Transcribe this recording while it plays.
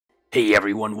Hey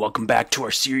everyone, welcome back to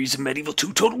our series of Medieval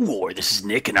 2 Total War. This is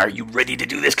Nick, and are you ready to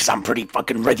do this? Because I'm pretty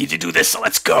fucking ready to do this, so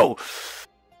let's go!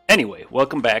 Anyway,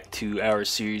 welcome back to our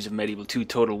series of Medieval 2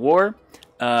 Total War.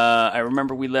 I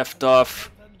remember we left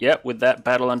off, with that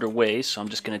battle underway, so I'm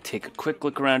just going to take a quick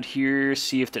look around here,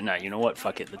 see if they're not. You know what,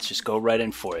 fuck it, let's just go right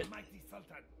in for it.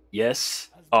 Yes,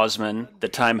 Osman, the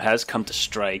time has come to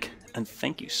strike, and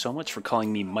thank you so much for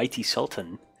calling me Mighty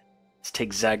Sultan. Let's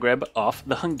take Zagreb off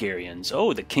the Hungarians.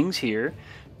 Oh, the king's here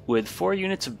with 4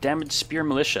 units of damaged spear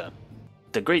militia.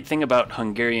 The great thing about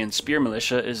Hungarian spear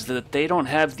militia is that they don't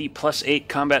have the +8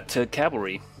 combat to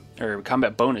cavalry, or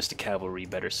combat bonus to cavalry,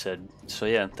 better said. So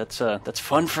yeah, that's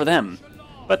fun for them.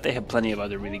 But they have plenty of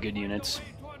other really good units.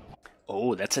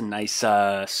 Oh, that's a nice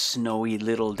snowy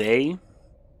little day.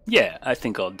 Yeah, I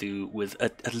think I'll do with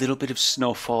a little bit of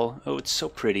snowfall. Oh, it's so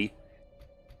pretty.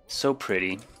 So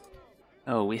pretty.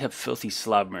 Oh, we have filthy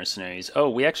Slav mercenaries. Oh,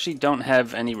 we actually don't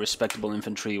have any respectable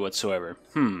infantry whatsoever.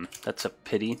 That's a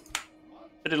pity.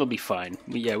 But it'll be fine.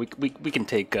 We can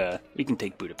take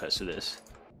Budapest with this.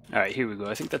 Alright, here we go.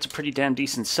 I think that's a pretty damn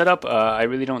decent setup. I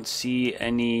really don't see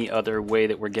any other way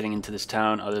that we're getting into this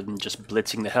town other than just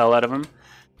blitzing the hell out of them.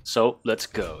 So, let's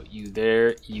go. You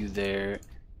there, you there.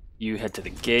 You head to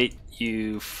the gate.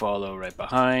 You follow right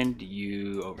behind.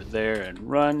 You over there and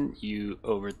run. You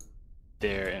over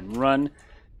there and run.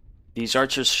 These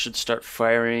archers should start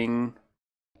firing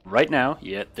right now.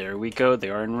 Yeah, there we go. They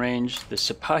are in range. The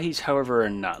Sipahis, however, are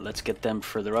not. Let's get them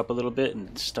further up a little bit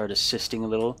and start assisting a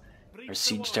little. Our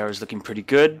siege tower is looking pretty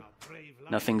good.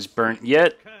 Nothing's burnt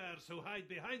yet. I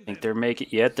think they're making...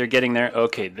 Yeah, they're getting there.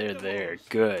 Okay, they're there.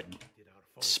 Good.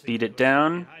 Speed it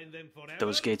down.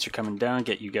 Those gates are coming down.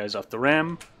 Get you guys off the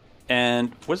ram.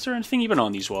 And was there anything even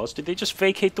on these walls? Did they just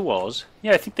vacate the walls?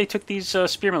 Yeah, I think they took these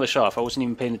spear militia off. I wasn't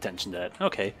even paying attention to that.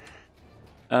 Okay.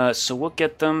 So we'll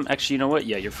get them. Actually, you know what?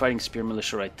 Yeah, you're fighting spear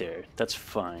militia right there. That's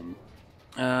fine.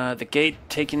 The gate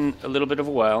taking a little bit of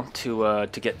a while to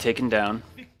get taken down.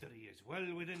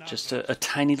 Just a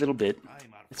tiny little bit.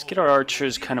 Let's get our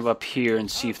archers kind of up here and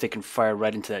see if they can fire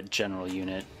right into that general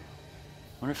unit.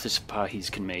 I wonder if the Sipahis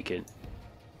can make it.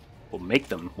 We'll make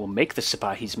them. We'll make the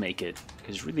Sipahis make it.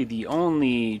 Because really the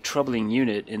only troubling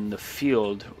unit in the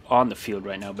field, on the field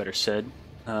right now, better said,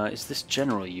 is this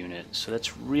general unit. So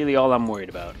that's really all I'm worried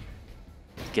about.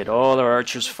 Get all our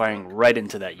archers firing right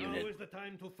into that unit.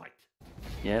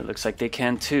 Yeah, it looks like they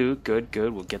can too. Good,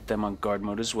 good. We'll get them on guard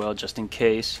mode as well, just in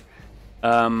case.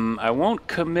 I won't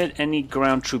commit any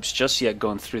ground troops just yet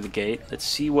going through the gate. Let's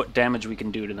see what damage we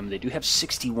can do to them. They do have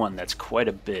 61. That's quite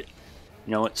a bit.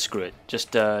 You know what? Screw it.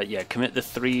 Just, yeah, commit the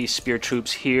 3 spear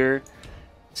troops here.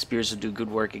 Spears will do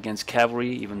good work against cavalry,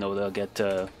 even though they'll get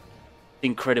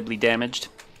incredibly damaged.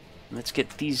 Let's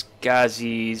get these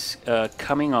Ghazis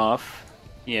coming off.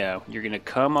 Yeah, you're going to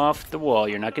come off the wall.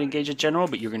 You're not going to engage a general,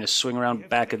 but you're going to swing around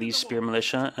back of these spear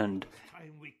militia and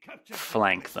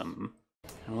flank them.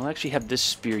 And we'll actually have this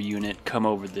spear unit come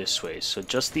over this way. So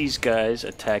just these guys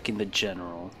attacking the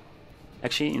general.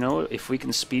 Actually, you know, if we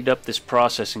can speed up this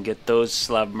process and get those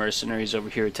Slav mercenaries over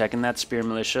here attacking that spear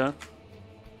militia,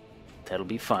 that'll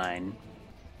be fine.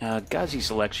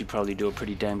 Ghazis will actually probably do a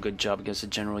pretty damn good job against the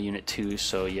general unit too,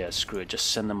 so yeah, screw it,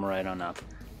 just send them right on up.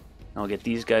 I'll get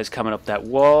these guys coming up that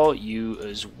wall, you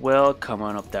as well, come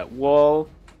on up that wall.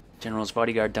 General's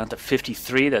bodyguard down to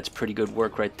 53, that's pretty good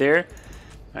work right there.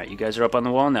 Alright, you guys are up on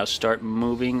the wall, now start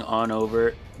moving on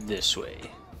over this way.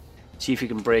 See if you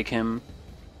can break him.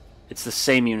 It's the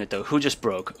same unit though. Who just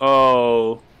broke?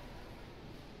 Oh.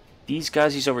 These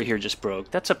Ghazis over here just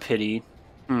broke. That's a pity.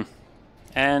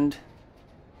 And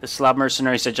the Slav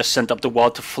mercenaries that just sent up the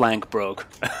wall to flank broke.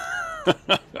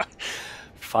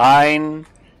 Fine.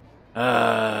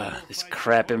 This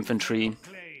crap infantry.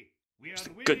 There's the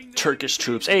good Turkish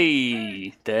troops.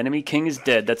 Hey! The enemy king is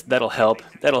dead. That'll help.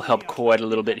 That'll help quite a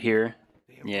little bit here.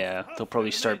 Yeah, they'll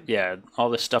probably start... Yeah, all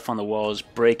this stuff on the wall is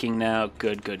breaking now.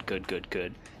 Good, good, good, good,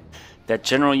 good. That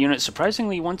general unit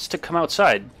surprisingly wants to come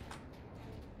outside.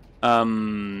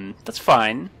 That's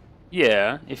fine.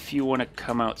 Yeah, if you want to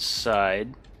come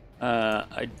outside.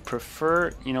 I'd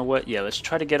prefer, you know what, yeah, let's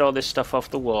try to get all this stuff off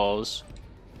the walls.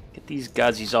 Get these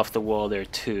Ghazis off the wall there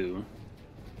too.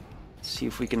 See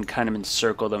if we can kind of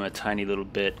encircle them a tiny little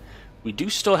bit. We do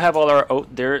still have all our... Oh,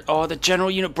 there... Oh, the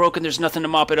general unit broken. There's nothing to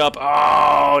mop it up.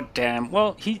 Oh, damn.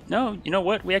 Well, no, you know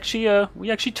what? We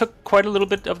actually took quite a little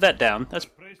bit of that down. That's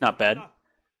not bad.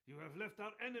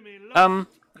 I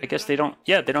guess they don't...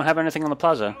 Yeah, they don't have anything on the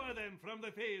plaza.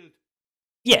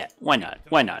 Yeah, why not?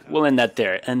 Why not? We'll end that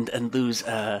there and lose,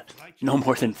 no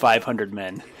more than 500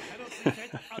 men.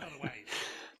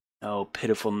 Oh,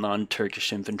 pitiful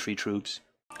non-Turkish infantry troops.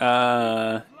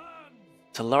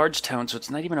 It's a large town, so it's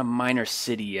not even a minor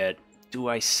city yet. Do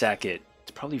I sack it?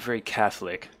 It's probably very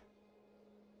Catholic.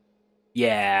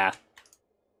 Yeah.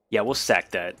 Yeah, we'll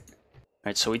sack that.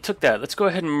 Alright, so we took that. Let's go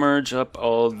ahead and merge up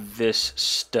all this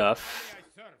stuff.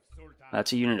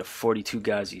 That's a unit of 42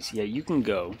 Gazis. Yeah, you can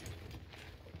go.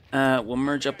 We'll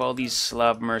merge up all these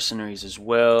Slav mercenaries as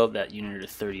well. That unit of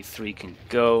 33 can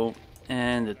go.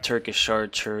 And the Turkish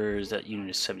archers, that unit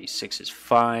of 76 is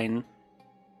fine.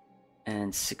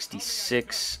 And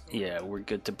 66, yeah, we're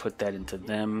good to put that into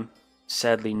them.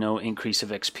 Sadly, no increase of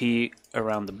XP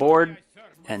around the board.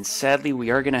 And sadly,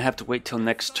 we are going to have to wait till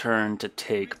next turn to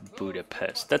take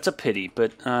Budapest. That's a pity,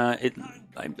 but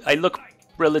I look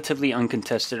relatively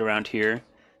uncontested around here.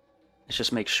 Let's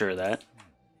just make sure of that.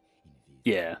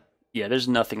 Yeah, there's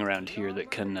nothing around here that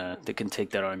can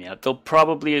take that army out. They'll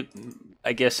probably,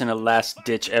 I guess, in a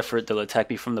last-ditch effort, they'll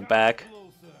attack me from the back.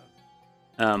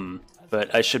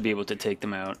 But I should be able to take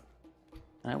them out.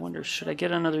 I wonder, should I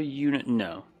get another unit?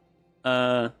 No.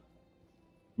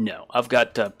 No, I've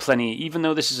got plenty. Even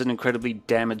though this is an incredibly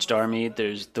damaged army,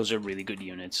 those are really good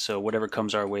units. So whatever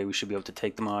comes our way, we should be able to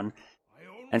take them on.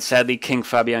 And sadly, King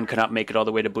Fabian cannot make it all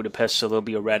the way to Budapest, so they'll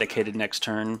be eradicated next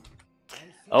turn.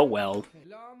 Oh well.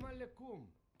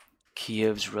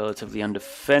 Kiev's relatively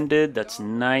undefended. That's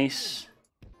nice.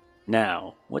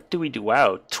 Now, what do we do?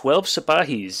 Wow, 12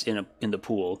 Sipahis in the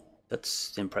pool.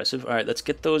 That's impressive. All right, let's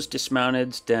get those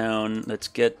dismounted down. Let's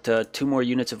get 2 more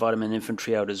units of Ottoman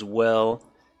infantry out as well.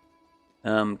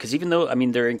 Because even though, I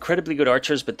mean, they're incredibly good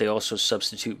archers, but they also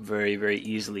substitute very, very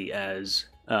easily as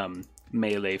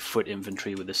melee foot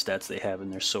infantry with the stats they have in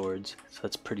their swords. So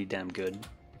that's pretty damn good.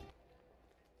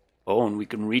 Oh, and we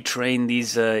can retrain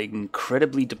these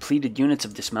incredibly depleted units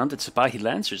of dismounted Sipahi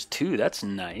Lancers too. That's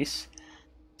nice.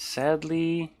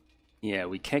 Sadly, yeah,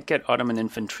 we can't get Ottoman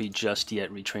infantry just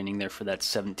yet, retraining there for that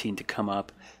 17 to come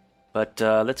up. But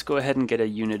let's go ahead and get a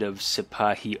unit of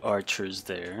Sipahi archers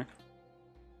there.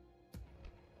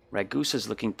 Ragusa's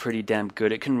looking pretty damn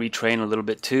good. It can retrain a little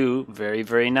bit too. Very,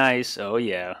 very nice. Oh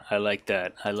yeah, I like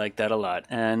that. I like that a lot.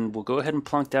 And we'll go ahead and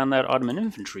plunk down that Ottoman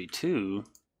infantry too.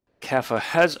 Kaffa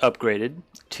has upgraded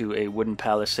to a wooden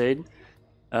palisade.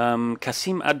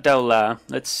 Qasim ad-Dawla,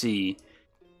 let's see.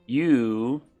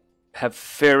 You have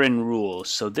Farin rule,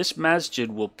 so this masjid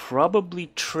will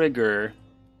probably trigger...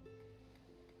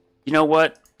 You know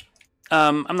what?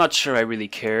 I'm not sure I really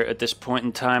care at this point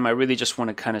in time. I really just want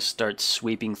to kind of start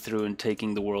sweeping through and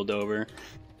taking the world over.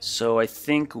 So I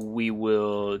think we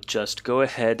will just go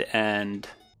ahead and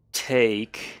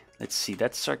take... Let's see,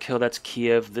 that's Sarkel, that's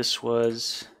Kiev. This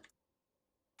was...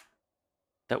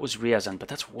 That was Ryazan, but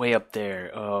that's way up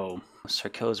there. Oh,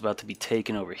 Sarkel is about to be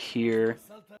taken over here.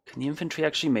 Can the infantry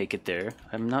actually make it there?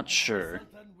 I'm not sure.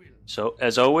 So,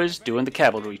 as always, doing the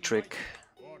cavalry trick.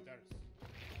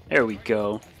 There we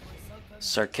go.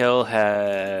 Sarkel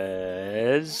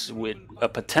has with a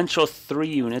potential 3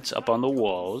 units up on the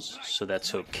walls, so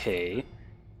that's okay.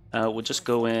 We'll just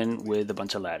go in with a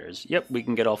bunch of ladders. Yep, we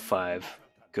can get all 5.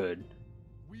 Good.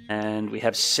 And we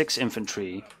have 6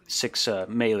 infantry, 6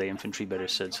 melee infantry, better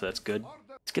said, so that's good.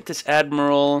 Let's get this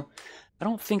admiral. I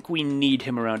don't think we need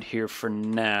him around here for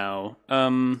now.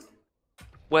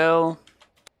 Well,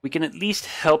 we can at least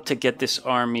help to get this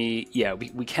army. Yeah,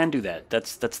 we can do that.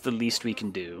 That's the least we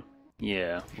can do.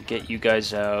 Yeah, we'll get you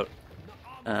guys out.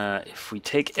 If we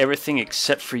take everything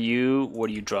except for you, what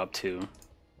do you drop to?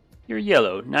 You're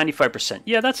yellow, 95%.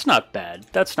 Yeah, that's not bad.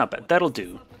 That's not bad. That'll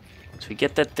do. So we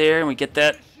get that there, and we get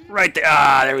that right there.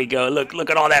 Ah, there we go. Look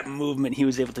at all that movement he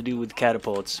was able to do with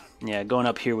catapults. Yeah, going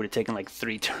up here would have taken like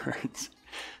 3 turns.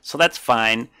 So that's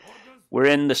fine. We're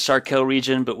in the Sarkel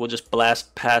region, but we'll just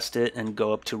blast past it and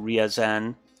go up to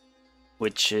Ryazan,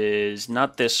 which is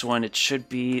not this one. It should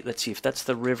be, let's see, if that's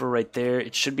the river right there,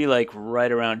 it should be like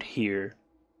right around here.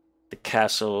 The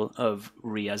castle of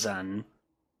Ryazan.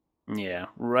 Yeah,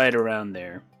 right around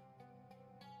there.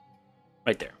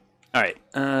 Right there.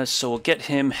 Alright, so we'll get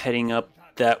him heading up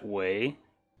that way.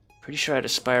 Pretty sure I had a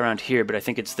spy around here, but I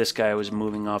think it's this guy who was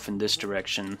moving off in this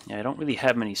direction. Yeah, I don't really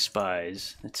have many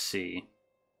spies. Let's see.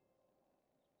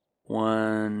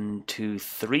 1, 2,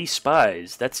 3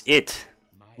 spies. That's it.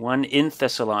 1 in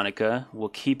Thessalonica. We'll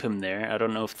keep him there. I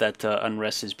don't know if that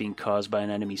unrest is being caused by an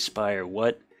enemy spy or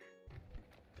what.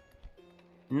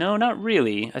 No, not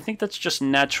really. I think that's just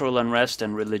natural unrest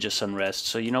and religious unrest.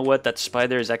 So you know what? That spy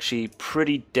there is actually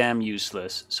pretty damn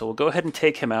useless. So we'll go ahead and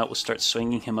take him out. We'll start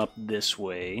swinging him up this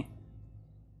way.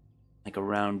 Like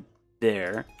around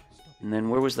there. And then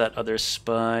where was that other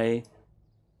spy?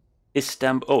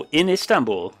 Istanbul. Oh, in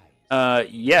Istanbul.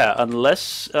 Yeah,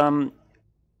 unless...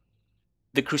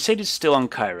 the crusade is still on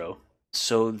Cairo.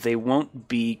 So they won't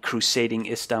be crusading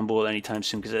Istanbul anytime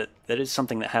soon, because that is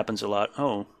something that happens a lot.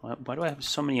 Oh, why do I have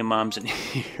so many imams in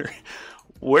here?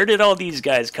 Where did all these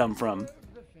guys come from?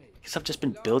 Guess I've just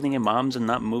been building imams and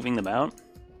not moving them out?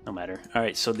 No matter.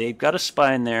 Alright, so they've got a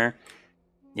spy in there.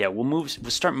 Yeah, we'll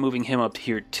start moving him up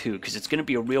here too, because it's going to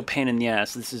be a real pain in the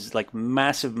ass. This is like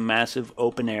massive, massive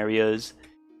open areas.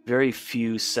 Very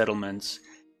few settlements.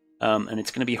 And it's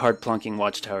going to be hard plunking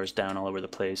watchtowers down all over the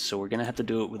place, so we're going to have to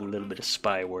do it with a little bit of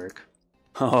spy work.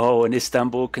 Oh, and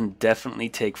Istanbul can definitely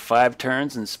take 5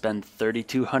 turns and spend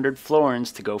 3,200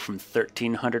 florins to go from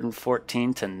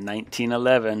 1,314 to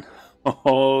 1,911.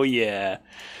 Oh, yeah.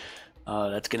 Oh,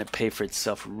 that's going to pay for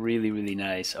itself really, really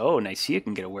nice. Oh, Nicaea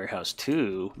can get a warehouse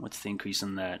too. What's the increase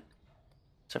on that?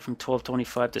 Is that from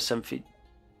 1225 to 7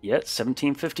 yeah,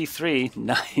 1753.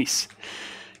 Nice.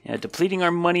 Yeah, depleting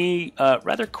our money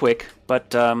rather quick,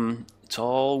 but it's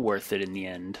all worth it in the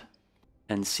end.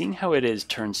 And seeing how it is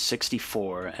turn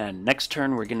 64, and next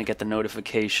turn we're going to get the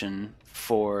notification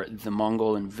for the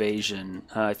Mongol invasion.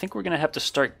 I think we're going to have to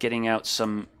start getting out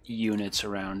some units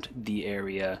around the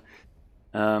area.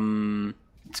 It's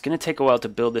going to take a while to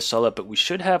build this all up, but we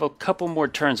should have a couple more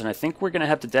turns, and I think we're going to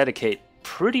have to dedicate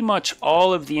pretty much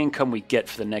all of the income we get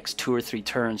for the next 2 or 3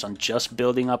 turns on just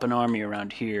building up an army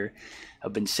around here.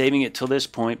 I've been saving it till this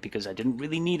point because I didn't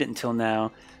really need it until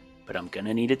now, but I'm going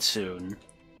to need it soon.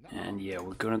 And yeah,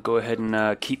 we're going to go ahead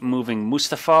and keep moving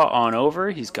Mustafa on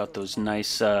over. He's got those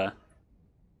nice, oh.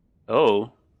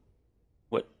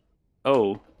 What?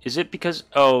 Oh, is it because,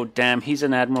 oh, damn, he's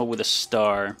an admiral with a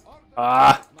star.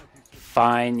 Ah,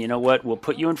 fine, you know what? We'll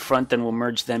put you in front, then we'll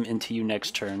merge them into you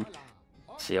next turn.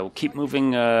 So yeah, we'll keep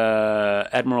moving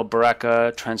Admiral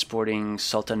Baraka, transporting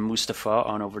Sultan Mustafa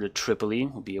on over to Tripoli.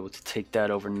 We'll be able to take that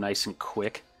over nice and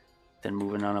quick. Then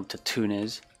moving on up to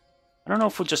Tunis. I don't know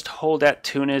if we'll just hold at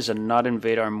Tunis and not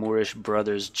invade our Moorish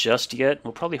brothers just yet.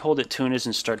 We'll probably hold at Tunis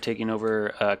and start taking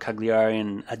over Cagliari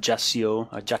and Ajaccio.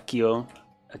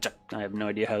 I have no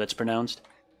idea how that's pronounced.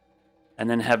 And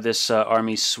then have this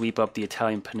army sweep up the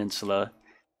Italian peninsula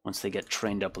once they get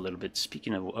trained up a little bit.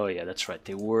 Speaking of, oh yeah, that's right,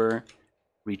 they were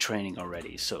retraining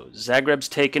already. So Zagreb's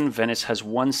taken. Venice has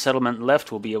 1 settlement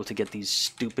left. We'll be able to get these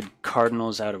stupid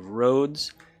cardinals out of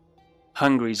Rhodes.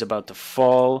 Hungary's about to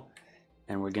fall.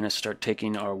 And we're going to start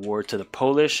taking our war to the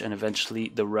Polish and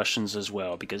eventually the Russians as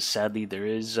well. Because sadly there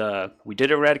is... we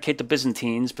did eradicate the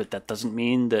Byzantines, but that doesn't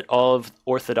mean that all of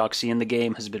Orthodoxy in the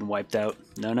game has been wiped out.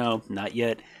 No, not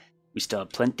yet. We still have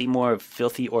plenty more of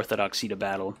filthy Orthodoxy to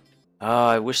battle.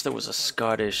 I wish there was a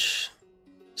Scottish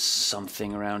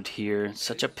something around here.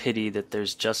 Such a pity that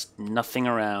there's just nothing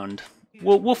around.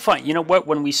 We'll find, you know what,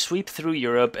 when we sweep through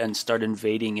Europe and start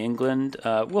invading England,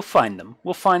 we'll find them.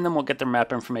 We'll get their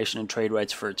map information and trade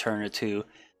rights for a turn or 2.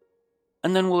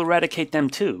 And then we'll eradicate them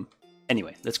too.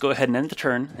 Anyway, let's go ahead and end the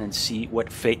turn and see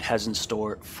what fate has in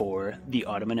store for the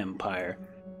Ottoman Empire.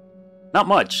 Not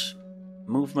much.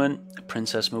 Movement, a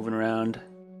princess moving around.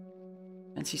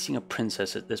 Fancy seeing a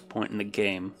princess at this point in the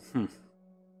game.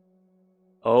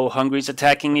 Oh, Hungary's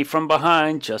attacking me from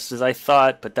behind, just as I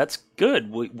thought, but that's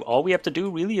good. All we have to do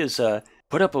really is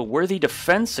put up a worthy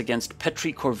defense against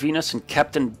Petri Corvinus and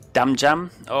Captain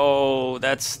Damjam. Oh,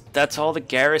 that's all the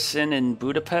garrison in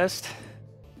Budapest?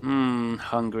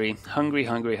 Hungary.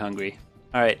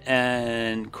 Alright,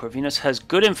 and Corvinus has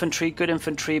good infantry,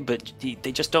 but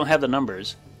they just don't have the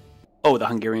numbers. Oh, the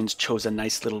Hungarians chose a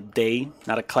nice little day,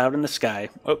 not a cloud in the sky.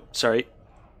 Oh, sorry,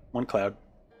 1 cloud.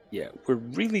 Yeah, we're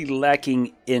really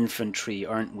lacking infantry,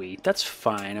 aren't we? That's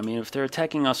fine. I mean, if they're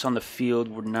attacking us on the field,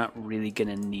 we're not really going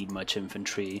to need much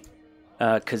infantry.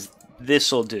 Because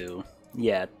this'll do.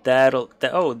 Yeah,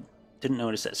 oh, didn't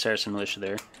notice that Saracen militia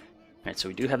there. Alright, so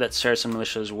we do have that Saracen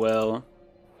militia as well.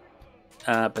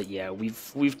 But yeah,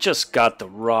 we've just got the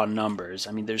raw numbers.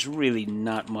 I mean, there's really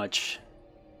not much...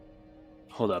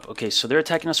 Hold up. Okay, so they're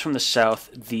attacking us from the south.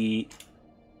 The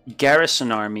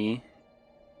garrison army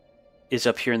is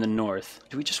up here in the north.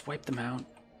 Do we just wipe them out?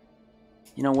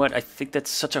 You know what? I think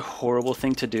that's such a horrible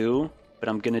thing to do, but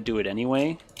I'm gonna do it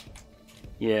anyway.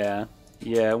 Yeah,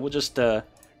 we'll just,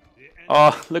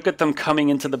 Oh, look at them coming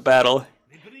into the battle.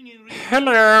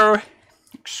 Hello!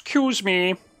 Excuse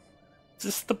me. Is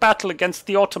this the battle against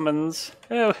the Ottomans?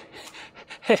 Oh,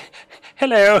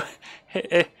 hello.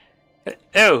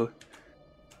 Oh.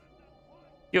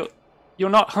 You're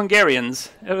not Hungarians.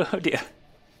 Oh dear.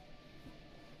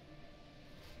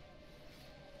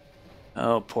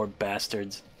 Oh, poor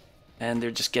bastards. And they're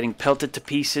just getting pelted to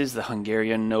pieces. The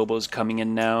Hungarian nobles coming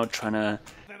in now, trying to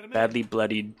badly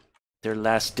bloodied their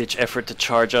last-ditch effort to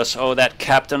charge us. Oh, that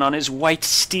captain on his white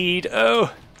steed.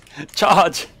 Oh,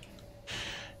 charge.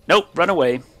 Nope, run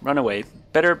away. Run away.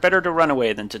 Better to run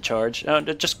away than to charge.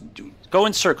 Just go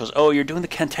in circles. Oh, you're doing the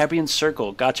Cantabrian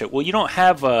circle. Gotcha. Well, you don't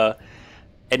have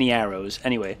any arrows.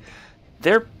 Anyway,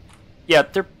 they're... Yeah,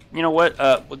 they're... You know what?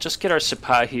 We'll just get our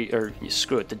Sipahi... Or,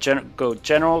 screw it.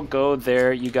 General, go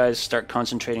there. You guys start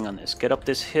concentrating on this. Get up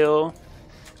this hill.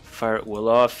 Fire at will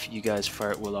off. You guys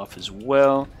fire at will off as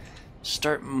well.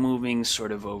 Start moving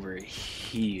sort of over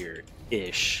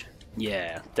here-ish.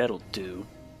 Yeah, that'll do.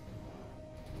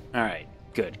 Alright,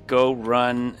 good. Go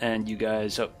run, and you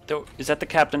guys... Oh, is that the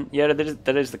captain? Yeah,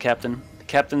 that is the captain. The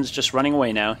captain's just running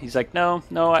away now. He's like, no,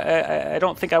 I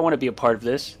don't think I want to be a part of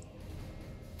this.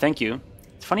 Thank you.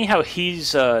 It's funny how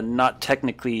he's not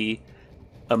technically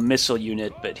a missile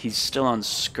unit, but he's still on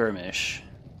skirmish.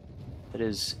 That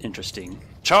is interesting.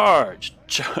 Charge!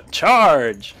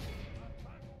 Charge!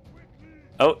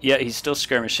 Oh, yeah, he's still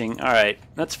skirmishing. Alright,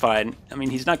 that's fine. I mean,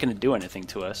 he's not going to do anything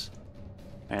to us.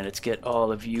 Alright, let's get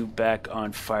all of you back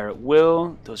on fire at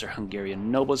will. Those are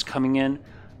Hungarian nobles coming in.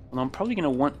 Well, I'm probably going to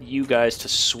want you guys to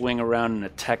swing around and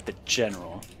attack the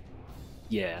general.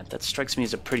 Yeah, that strikes me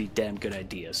as a pretty damn good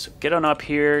idea. So get on up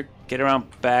here, get around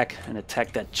back, and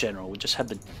attack that general. We just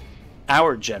had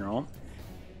our general.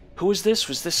 Who was this?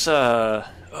 Was this,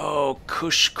 oh,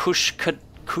 Kushkadan?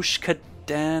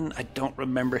 I don't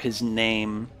remember his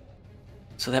name.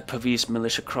 So that Pavis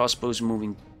militia crossbow's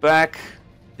moving back.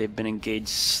 They've been engaged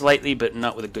slightly, but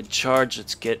not with a good charge.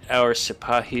 Let's get our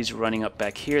Sipahis running up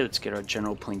back here. Let's get our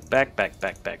general pulling back.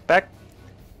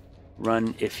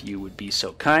 Run if you would be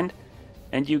so kind.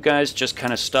 And you guys just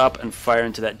kind of stop and fire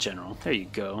into that general. There you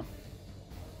go.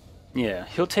 Yeah,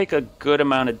 he'll take a good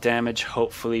amount of damage,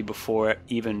 hopefully, before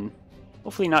even...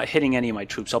 Hopefully not hitting any of my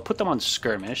troops. I'll put them on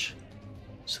skirmish,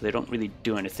 so they don't really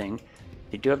do anything.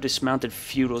 They do have dismounted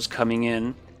feudals coming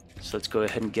in, so let's go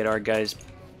ahead and get our guys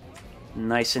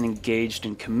nice and engaged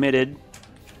and committed.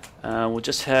 We'll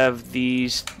just have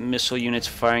these missile units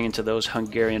firing into those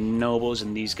Hungarian nobles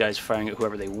and these guys firing at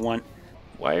whoever they want.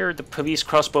 Why are the Pavis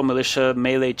crossbow militia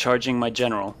melee charging my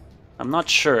general? I'm not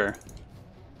sure.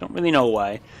 Don't really know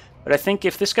why. But I think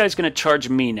if this guy's going to charge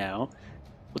me now,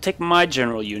 we'll take my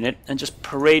general unit and just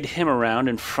parade him around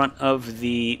in front of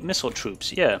the missile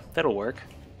troops. Yeah, that'll work.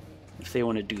 If they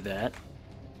want to do that.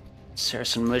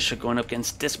 Saracen militia going up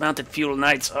against dismounted feudal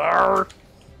knights. Arrgh!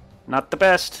 Not the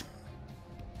best.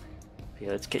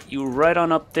 Okay, let's get you right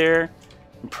on up there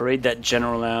and parade that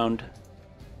general around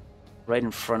right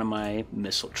in front of my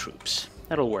missile troops.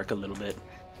 That'll work a little bit.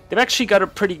 They've actually got a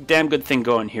pretty damn good thing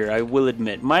going here, I will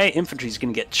admit. My infantry's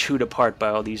going to get chewed apart by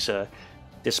all these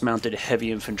dismounted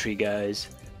heavy infantry guys.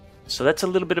 So that's a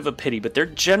little bit of a pity, but their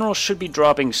general should be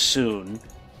dropping soon.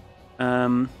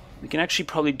 We can actually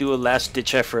probably do a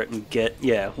last-ditch effort and get...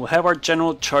 Yeah, we'll have our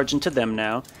general charge into them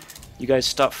now. You guys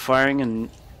stop firing and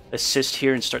assist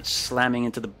here and start slamming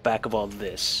into the back of all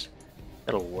this.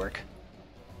 That'll work.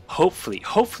 Hopefully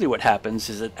what happens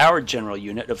is that our general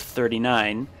unit of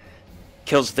 39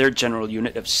 kills their general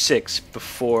unit of 6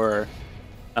 before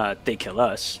they kill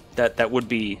us. That would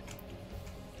be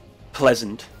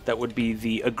pleasant. That would be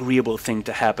the agreeable thing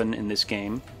to happen in this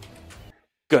game.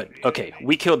 Good. Okay,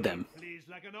 we killed them.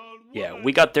 Yeah,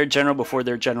 we got their general before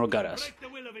their general got us.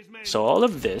 So all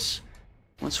of this,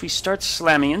 once we start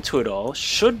slamming into it all,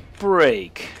 should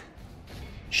break.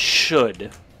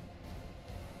 Should.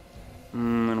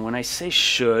 And when I say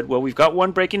should, well, we've got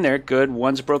one breaking there. Good.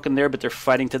 One's broken there, but they're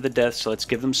fighting to the death, so let's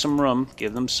give them some room.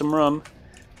 Give them some room.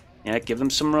 Yeah, give them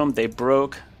some room. They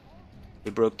broke.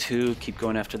 They broke 2. Keep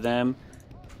going after them.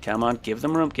 Come on, give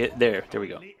them room. Get there. There we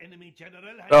go.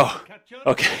 Oh,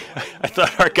 okay. I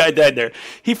thought our guy died there.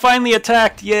 He finally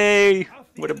attacked. Yay!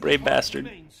 What a brave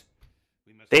bastard.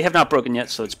 They have not broken yet,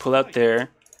 so let's pull out there.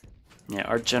 Yeah,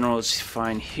 our general is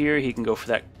fine here. He can go for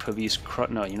that Pavis...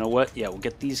 No, you know what? Yeah, we'll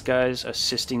get these guys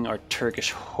assisting our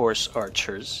Turkish horse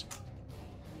archers.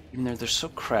 Even though they're so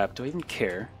crap, do I even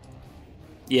care?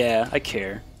 Yeah, I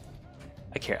care.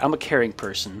 I care. I'm a caring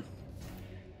person.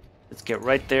 Let's get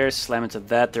right there, slam into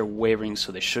that. They're wavering,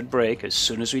 so they should break. As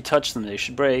soon as we touch them, they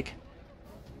should break.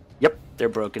 Yep, they're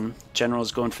broken.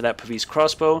 General's going for that Pavis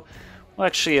crossbow. We'll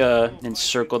actually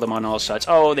encircle them on all sides.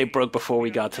 Oh, they broke before we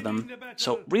got to them.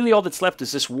 So really all that's left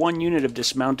is this one unit of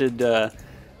dismounted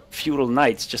feudal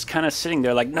knights just kind of sitting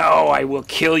there like, no, I will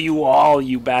kill you all,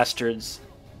 you bastards.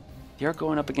 They are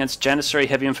going up against Janissary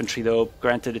heavy infantry, though.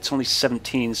 Granted, it's only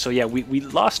 17, so yeah, we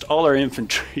lost all our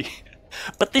infantry.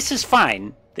 But this is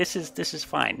fine. This is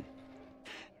fine.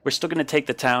 We're still going to take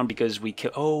the town because we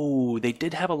kill... Oh, they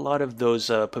did have a lot of those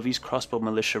Pavis crossbow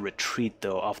militia retreat,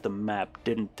 though, off the map,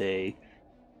 didn't they?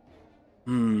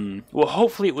 Well,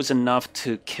 hopefully it was enough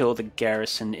to kill the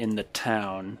garrison in the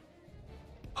town.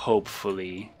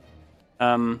 Hopefully.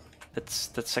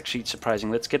 That's actually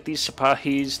surprising. Let's get these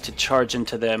Sipahis to charge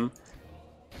into them.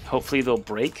 Hopefully they'll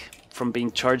break from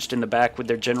being charged in the back with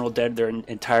their general dead, their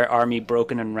entire army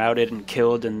broken and routed and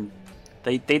killed, and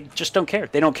they just don't care.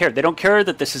 They don't care. They don't care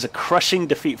that this is a crushing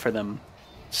defeat for them.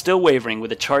 Still wavering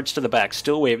with a charge to the back.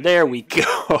 Still wave. There we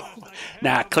go.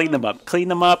 Nah, clean them up. Clean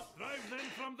them up.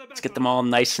 Let's get them all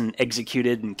nice and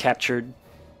executed and captured.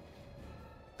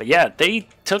 But yeah, they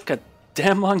took a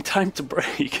damn long time to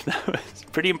break. That was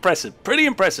pretty impressive. Pretty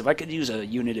impressive. I could use a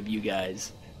unit of you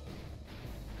guys.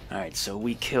 Alright, so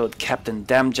we killed Captain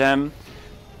Damjam,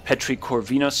 Petri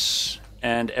Corvinus,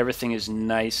 and everything is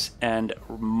nice and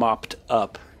mopped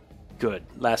up. Good.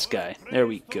 Last guy. There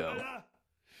we go.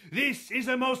 This is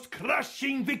a most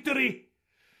crushing victory.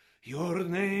 Your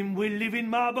name will live in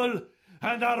marble,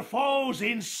 and our foes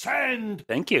in sand.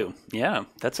 Thank you. Yeah,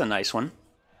 that's a nice one.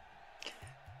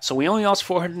 So we only lost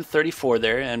 434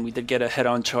 there, and we did get a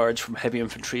head-on charge from heavy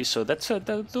infantry, so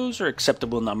those are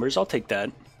acceptable numbers. I'll take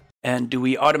that. And do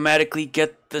we automatically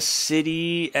get the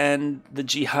city and the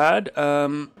jihad?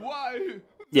 Why?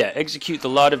 Yeah, execute the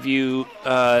lot of you.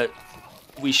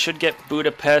 We should get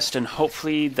Budapest, and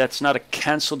hopefully that's not a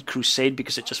cancelled crusade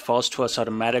because it just falls to us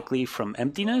automatically from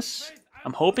emptiness.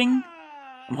 I'm hoping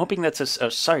that's a...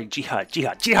 sorry, jihad.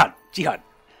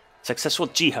 Successful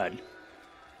jihad.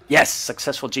 Yes,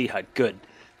 successful jihad. Good.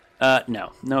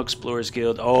 No Explorers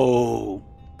Guild. Oh,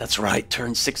 that's right.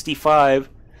 Turn 65.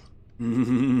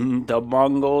 The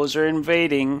Mongols are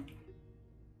invading.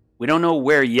 We don't know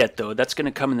where yet, though. That's going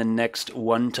to come in the next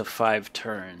 1 to 5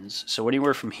 turns. So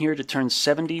anywhere from here to turn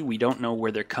 70, we don't know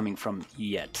where they're coming from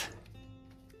yet.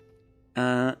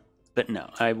 But no,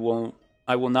 I will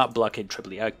not blockade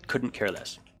Tripoli. I couldn't care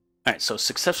less. All right, so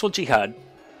successful jihad.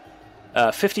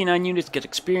 59 units get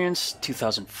experience.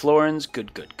 2,000 florins.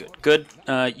 Good.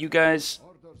 You guys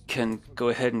can go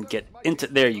ahead and get into...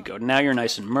 There you go. Now you're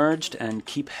nice and merged, and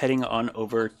keep heading on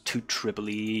over to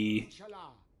Tripoli.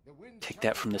 Take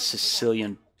that from the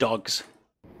Sicilian dogs.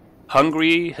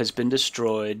 Hungary has been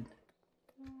destroyed.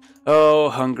 Oh,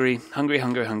 Hungary.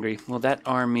 Hungry. Well, that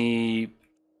army,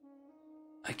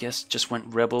 I guess, just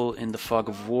went rebel in the fog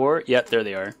of war. Yeah, there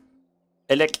they are.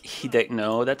 Elek Hidek.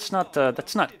 No, that's not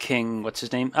King. What's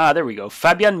his name? Ah, there we go.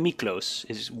 Fabian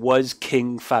Miklos was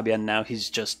King Fabian. Now he's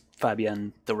just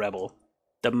Fabian the rebel,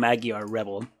 the Magyar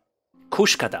rebel.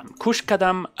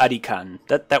 Kushkadam Arikan.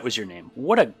 That was your name.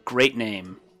 What a great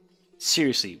name.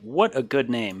 Seriously, what a good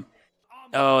name.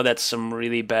 Oh, that's some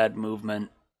really bad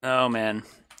movement. Oh man.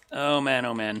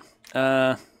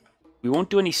 We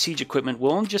won't do any siege equipment.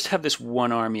 We'll only just have this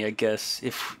one army, I guess.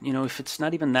 If it's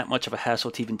not even that much of a hassle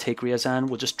to even take Ryazan,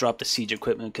 we'll just drop the siege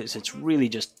equipment because it's really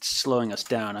just slowing us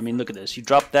down. I mean, look at this. You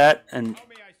drop that and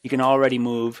you can already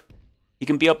move. You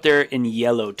can be up there in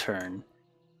yellow turn.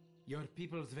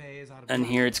 And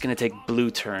here it's going to take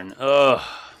blue turn. Ugh.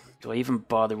 Do I even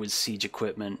bother with siege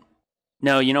equipment?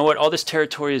 No, you know what? All this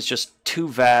territory is just too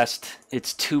vast.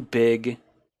 It's too big.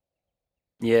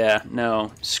 Yeah,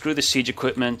 no. Screw the siege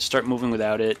equipment. Start moving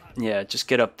without it. Yeah, just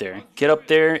get up there. Get up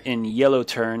there in yellow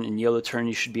turn. In yellow turn,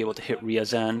 you should be able to hit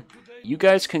Ryazan. You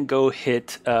guys can go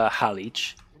hit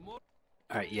Halich.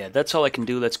 Alright, yeah, that's all I can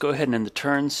do. Let's go ahead and end the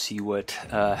turn, see what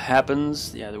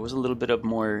happens. Yeah, there was a little bit of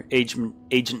more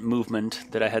agent movement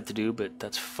that I had to do, but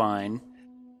that's fine.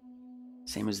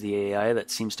 Same as the AI, that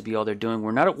seems to be all they're doing.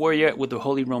 We're not at war yet with the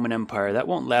Holy Roman Empire. That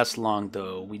won't last long,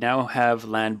 though. We now have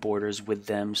land borders with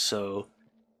them, so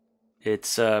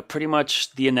it's pretty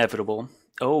much the inevitable.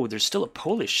 Oh, there's still a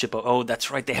Polish ship. Oh,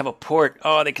 that's right, they have a port.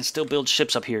 Oh, they can still build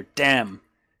ships up here. Damn.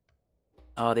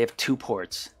 Oh, they have 2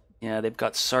 ports. Yeah, they've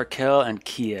got Sarkel and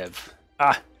Kiev.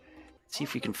 Ah, let's see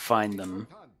if we can find them.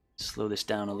 Slow this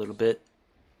down a little bit.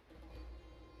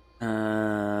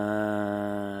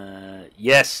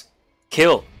 Yes.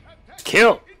 Kill.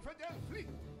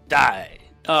 Die.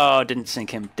 Oh, didn't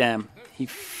sink him. Damn. He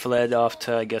fled off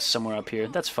to, I guess, somewhere up here.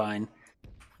 That's fine.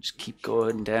 Just keep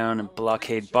going down and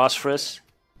blockade Bosphorus.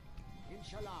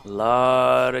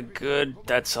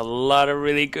 That's a lot of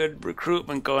really good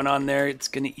recruitment going on there. It's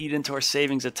going to eat into our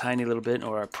savings a tiny little bit,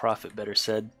 or our profit, better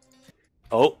said.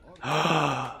 Oh.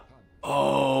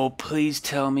 Oh, please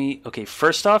tell me. Okay,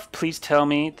 first off, please tell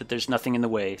me that there's nothing in the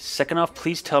way. Second off,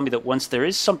 please tell me that once there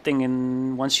is something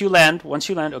in... Once you land.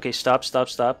 Okay, stop.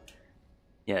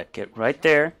 Yeah, get right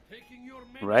there.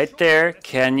 Right there.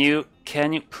 Can you...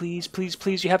 Please,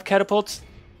 you have catapults?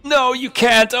 No, you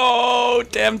can't. Oh,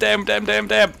 damn.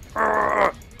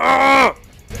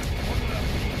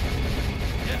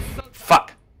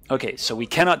 Fuck. Okay, so we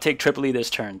cannot take Tripoli this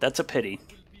turn. That's a pity.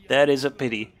 That is a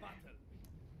pity.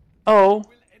 Oh,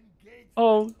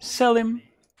 sell him.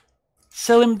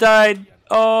 Selim died.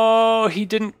 Oh, he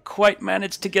didn't quite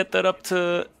manage to get that up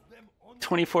to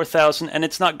 24,000, and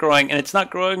it's not growing,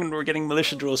 and we're getting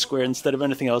militia drill square instead of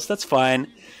anything else. That's fine.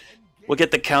 We'll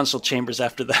get the council chambers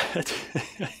after that.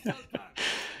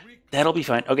 That'll be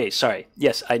fine. Okay, sorry.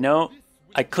 Yes, I know.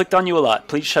 I clicked on you a lot.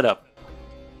 Please shut up.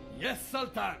 Yes,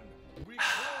 Sultan. We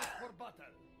close for battle.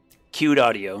 Cued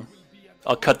audio.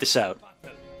 I'll cut this out.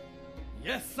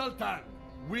 Yes, Sultan.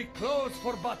 We close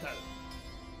for battle.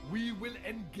 We will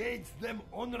engage them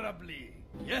honorably.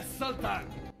 Yes, Sultan.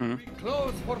 We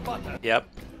close for battle. Yep.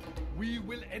 We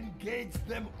will engage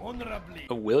them honorably.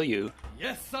 Oh, will you?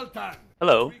 Yes, Sultan.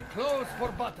 Hello. We close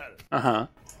for battle. Uh-huh.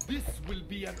 This will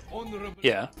be an honorable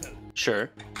Yeah. battle.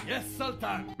 Sure. Yes,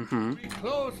 Sultan. We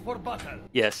close for battle.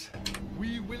 Yes.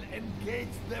 We will engage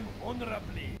them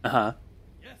honorably. Uh-huh.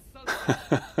 Yes,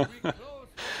 Sultan. We close for battle.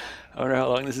 I wonder how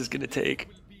long this is gonna take.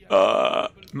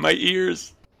 My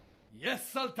ears. Yes,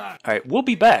 Sultan. Alright, we'll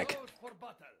be back. Close for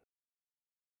battle.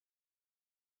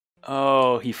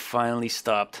 Oh, he finally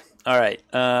stopped. Alright,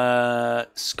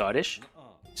 Scottish?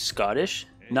 Scottish?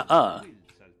 Nuh-uh.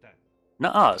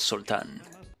 Nuh-uh, Sultan.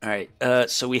 Alright,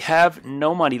 so we have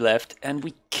no money left, and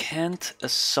we can't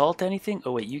assault anything?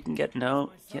 Oh wait, you can get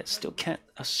no... Yeah, still can't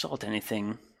assault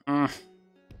anything. I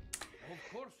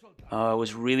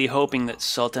was really hoping that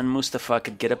Sultan Mustafa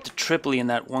could get up to Tripoli in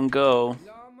that one go,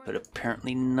 but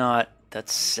apparently not.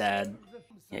 That's sad.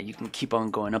 Yeah, you can keep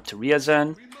on going up to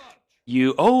Ryazan.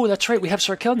 Oh, that's right, we have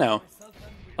Sarkel now.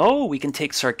 Oh, we can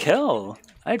take Sarkel.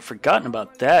 I had forgotten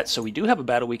about that, so we do have a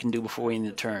battle we can do before we end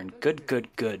the turn. Good, good,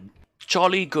 good.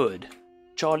 Jolly good.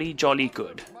 Jolly, jolly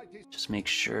good. Just make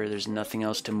sure there's nothing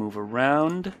else to move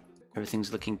around.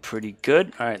 Everything's looking pretty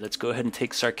good. Alright, let's go ahead and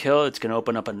take Sarkel. It's going to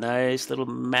open up a nice little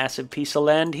massive piece of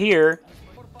land here.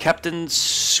 Captain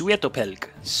Sviatopelk.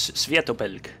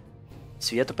 Sviatopelk?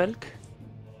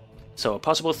 So, a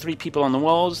possible 3 people on the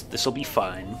walls. This will be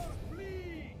fine.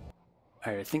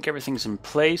 Alright, I think everything's in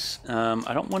place.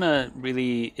 I don't want to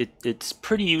really... It's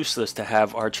pretty useless to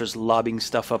have archers lobbing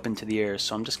stuff up into the air,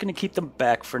 so I'm just going to keep them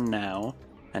back for now.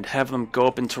 And have them go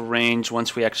up into range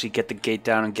once we actually get the gate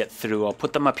down and get through. I'll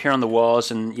put them up here on the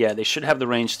walls, and yeah, they should have the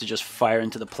range to just fire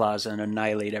into the plaza and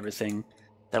annihilate everything.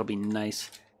 That'll be nice.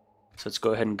 So let's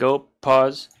go ahead and go.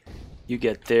 Pause. You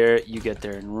get there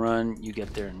and run. You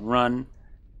get there and run.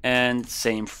 And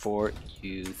same for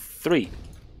you 3.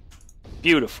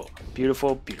 Beautiful,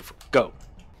 beautiful, beautiful. Go.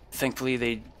 Thankfully,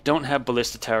 they don't have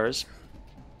ballista towers.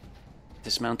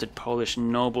 Dismounted Polish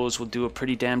nobles will do a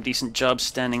pretty damn decent job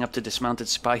standing up to dismounted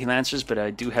Sipahi Lancers, but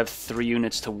I do have 3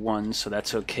 units to 1, so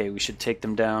that's okay. We should take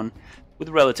them down with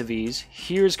relative ease.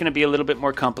 Here's going to be a little bit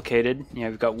more complicated. Yeah,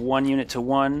 we've got 1 unit to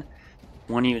 1,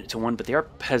 1 unit to 1, but they are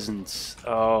peasants.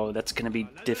 Oh, that's going to be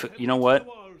difficult. You know what?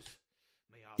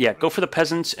 Yeah, go for the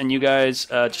peasants, and you guys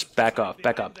just back off,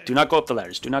 back up. Do not go up the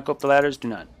ladders. Do not go up the ladders. Do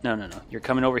not. No, no, no. You're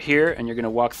coming over here, and you're going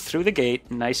to walk through the gate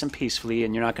nice and peacefully,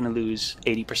 and you're not going to lose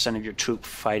 80% of your troop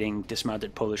fighting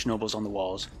dismounted Polish nobles on the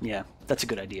walls. Yeah, that's a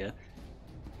good idea.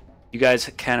 You guys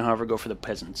can, however, go for the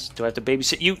peasants. Do I have to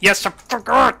babysit you? Yes!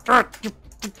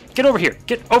 Get over here!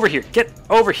 Get over here! Get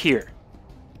over here!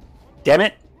 Damn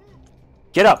it!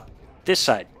 Get up! This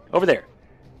side. Over there.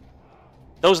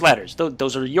 Those ladders.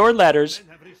 Those are your ladders.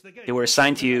 They were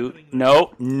assigned to you.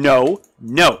 No, no,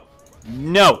 no,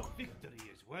 no.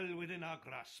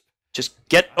 Just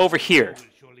get over here.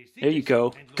 There you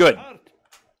go. Good.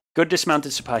 Good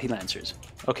dismounted Sipahi Lancers.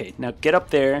 Okay, now get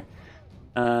up there.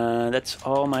 That's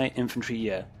all my infantry,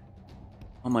 yeah.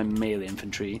 All my melee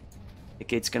infantry. The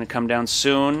gate's going to come down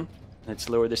soon. Let's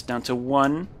lower this down to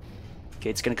 1.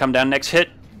 Gate's going to come down next hit.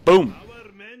 Boom.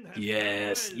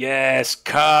 Yes, yes,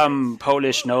 come,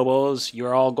 Polish nobles.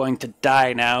 You're all going to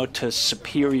die now to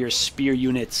superior spear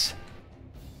units.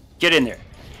 Get in there.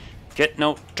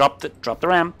 Drop the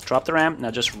ram. Drop the ram.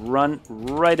 Now just run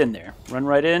right in there. Run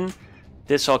right in.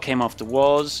 This all came off the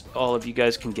walls. All of you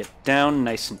guys can get down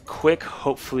nice and quick.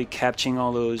 Hopefully capturing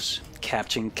all those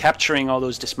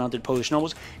dismounted Polish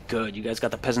nobles. Good, you guys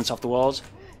got the peasants off the walls.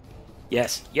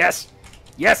 Yes, yes,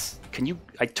 yes. Can you?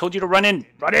 I told you to run in.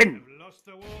 Run in.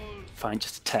 Fine,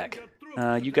 just attack.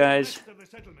 You guys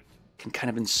can kind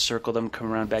of encircle them,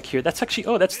 come around back here. That's actually...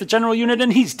 Oh, that's the general unit,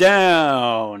 and he's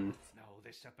down!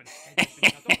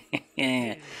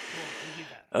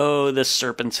 Oh, the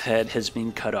serpent's head has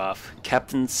been cut off.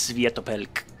 Captain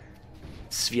Sviatopelk.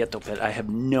 Sviatopelk. I have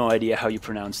no idea how you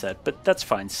pronounce that, but that's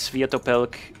fine.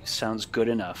 Sviatopelk sounds good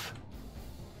enough.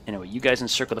 Anyway, you guys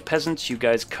encircle the peasants. You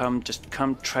guys come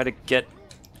try to get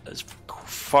as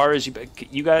far as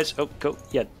you guys go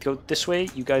this way,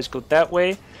 you guys go that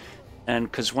way, and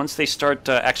because once they start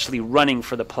actually running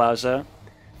for the plaza,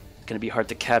 Gonna be hard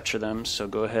to capture them, so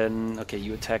go ahead and... Okay,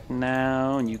 you attack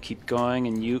now, and you keep going,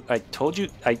 and you... I told you...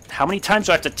 How many times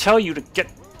do I have to tell you to get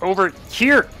over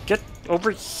here? Get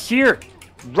over here!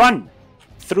 Run!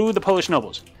 Through the Polish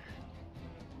nobles.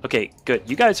 Okay, good.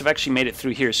 You guys have actually made it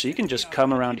through here, so you can just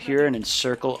come around here and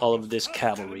encircle all of this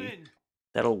cavalry.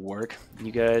 That'll work.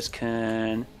 You guys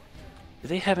can... Do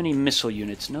they have any missile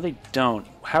units? No, they don't.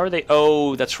 How are they...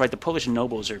 Oh, that's right. The Polish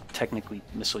nobles are technically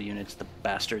missile units, the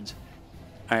bastards.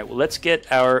 Alright, well, let's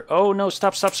get our... Oh, no,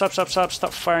 stop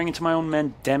firing into my own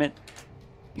men, damn it.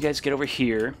 You guys get over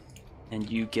here, and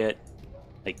you get,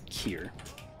 like, here.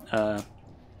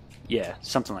 Yeah,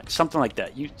 something like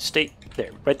that. You stay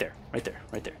there, right there.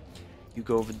 You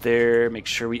go over there, make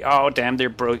sure we... Oh, damn, they're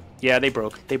broke. Yeah, they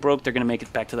broke. They're gonna make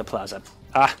it back to the plaza.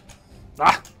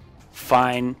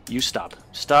 Fine, you stop.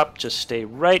 Just stay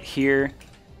right here.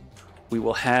 We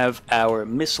will have our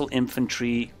missile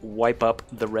infantry wipe up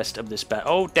the rest of this battle.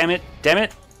 Oh, damn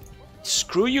it!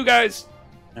 Screw you guys!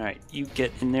 Alright, you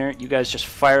get in there. You guys just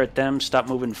fire at them. Stop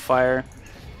moving fire.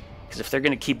 Because if they're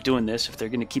going to keep doing this, if they're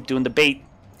going to keep doing the bait,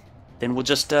 then we'll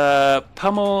just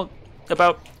pummel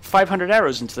about 500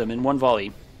 arrows into them in one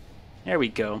volley. There we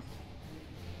go.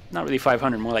 Not really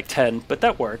 500, more like 10, but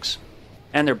that works.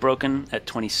 And they're broken at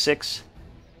 26.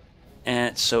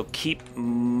 And so keep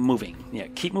moving. Yeah,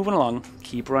 keep moving along.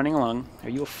 Keep running along. Are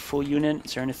you a full unit?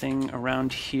 Is there anything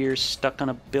around here stuck on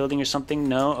a building or something?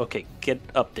 No? Okay, get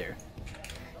up there.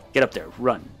 Get up there.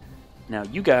 Run. Now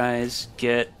you guys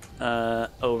get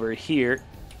over here.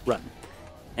 Run.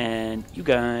 And you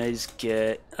guys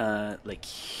get like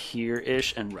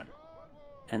here-ish and run.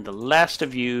 And the last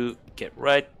of you get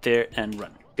right there and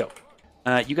run. Go.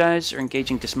 You guys are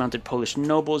engaging dismounted Polish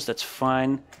nobles. That's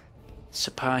fine.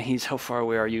 Sepahis, how far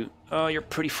away are you? Oh, you're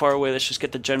pretty far away. Let's just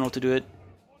get the general to do it.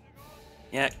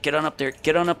 Yeah, get on up there.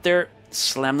 Get on up there.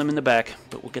 Slam them in the back.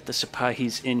 But we'll get the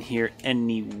Sepahis in here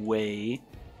anyway.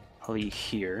 Probably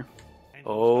here.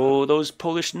 Oh, those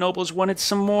Polish nobles wanted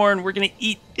some more, and we're going to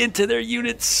eat into their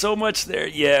units so much there.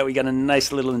 Yeah, we got a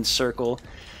nice little encircle.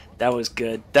 That was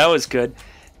good. That was good.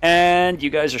 And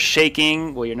you guys are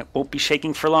shaking. Well, you won't be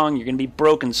shaking for long. You're going to be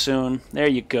broken soon. There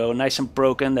you go. Nice and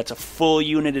broken. That's a full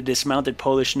unit of dismounted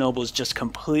Polish nobles just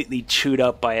completely chewed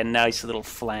up by a nice little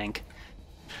flank.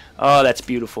 Oh, that's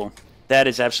beautiful. That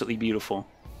is absolutely beautiful.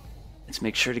 Let's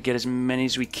make sure to get as many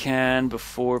as we can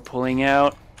before pulling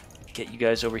out. Get you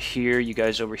guys over here, you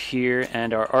guys over here,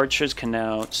 and our archers can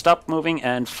now stop moving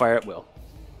and fire at will.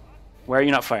 Why are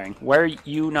you not firing? Why are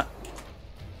you not...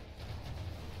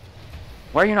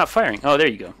 Why are you not firing? Oh, there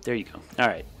you go. There you go.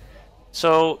 Alright.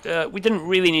 So, we didn't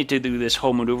really need to do this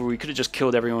whole maneuver. We could have just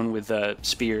killed everyone with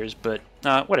spears, but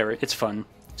whatever. It's fun.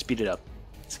 Speed it up.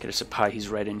 Let's get a Sepahis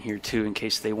right in here, too, in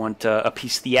case they want a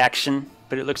piece of the action.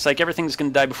 But it looks like everything's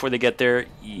going to die before they get there.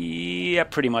 Yeah,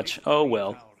 pretty much. Oh,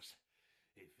 well.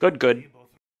 Good, good.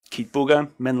 Kitbuga,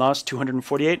 men lost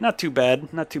 248. Not too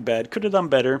bad. Not too bad. Could have done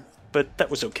better, but that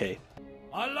was okay.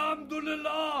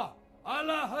 Alhamdulillah!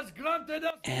 Allah has granted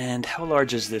us. And how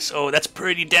large is this? Oh, that's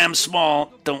pretty damn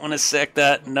small. Don't want to sack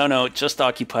that. No, just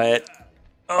occupy it.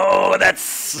 Oh, that's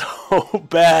so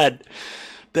bad.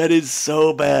 That is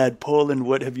so bad. Poland,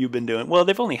 what have you been doing? Well,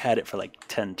 they've only had it for like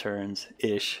 10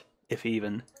 turns-ish, if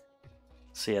even.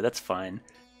 So yeah, that's fine.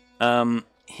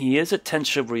 He is at 10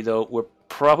 chivalry, though. We're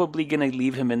probably going to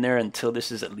leave him in there until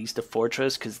this is at least a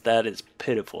fortress, because that is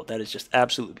pitiful. That is just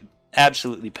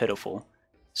absolutely pitiful.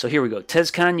 So here we go.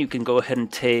 Tezcan, you can go ahead and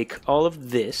take all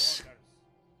of this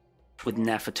with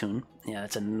Nafatun. Yeah,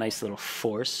 that's a nice little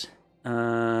force.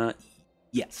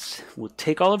 Yes, we'll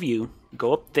take all of you,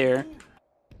 go up there.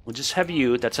 We'll just have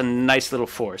you. That's a nice little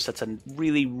force. That's a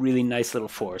really, really nice little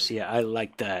force. Yeah, I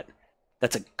like that.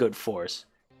 That's a good force.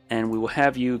 And we will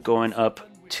have you going up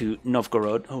to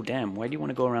Novgorod. Oh, damn. Why do you want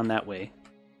to go around that way?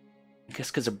 I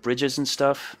guess because of bridges and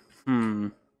stuff?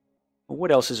 Well,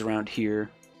 what else is around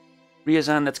here?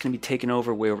 Ryazan, that's going to be taken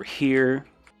over way over here.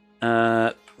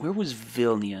 Where was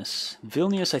Vilnius?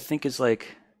 Vilnius, I think, is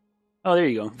like... Oh, there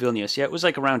you go. Vilnius. Yeah, it was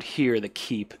like around here, the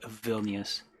keep of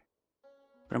Vilnius.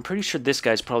 But I'm pretty sure this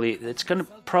guy's probably... It's going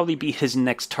to probably be his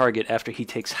next target after he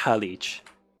takes Halic.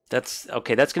 That's...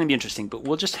 Okay, that's going to be interesting. But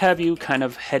we'll just have you kind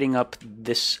of heading up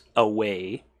this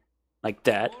away. Like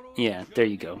that. Yeah, there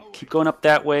you go. Keep going up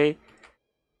that way.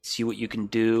 See what you can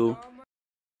do.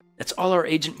 That's all our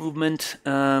agent movement.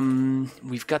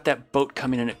 We've got that boat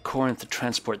coming in at Corinth to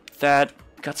transport that.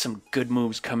 Got some good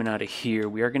moves coming out of here.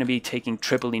 We are going to be taking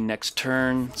Tripoli next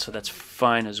turn, so that's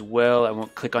fine as well. I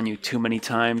won't click on you too many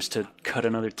times to cut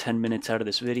another 10 minutes out of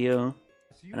this video.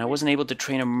 And I wasn't able to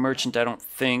train a merchant, I don't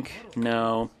think.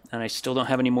 No, and I still don't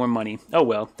have any more money. Oh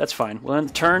well, that's fine. We'll end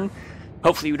the turn.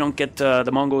 Hopefully we don't get the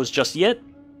Mongols just yet.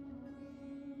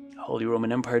 Holy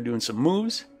Roman Empire doing some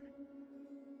moves.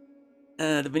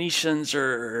 The Venetians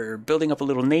are building up a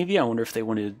little navy. I wonder if they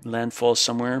want to landfall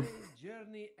somewhere.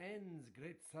 Journey ends,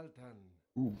 great Sultan.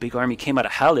 Ooh, big army came out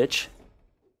of Halich.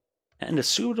 And a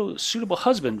suitable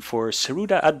husband for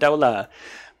Saruda ad-Dawla.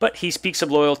 But he speaks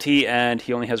of loyalty, and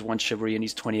he only has 1 chivalry, and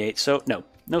he's 28, so no.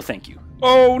 No thank you.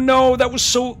 Oh no, that was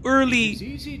so early! It's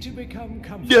easy to become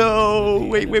No!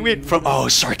 Wait. From... Oh,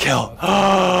 Sarkel!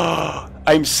 Oh,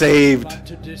 I'm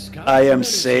saved! I am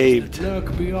saved. That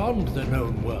lurk beyond the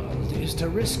known world is to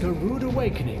risk a rude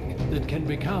awakening that can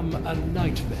become a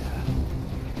nightmare.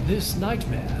 This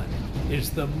nightmare is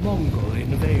the Mongol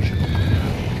invasion.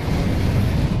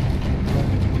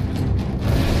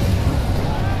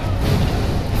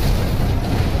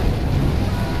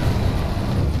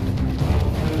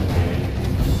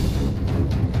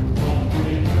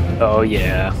 Oh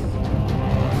yeah.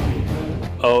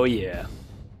 Oh yeah.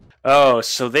 Oh,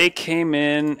 so they came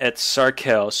in at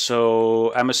Sarkel.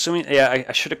 So I'm assuming, yeah,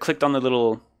 I should have clicked on the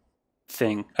little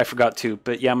thing. I forgot to,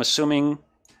 but yeah, I'm assuming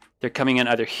they're coming in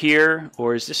either here,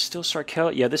 or is this still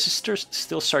Sarkel? Yeah, this is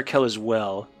still Sarkel as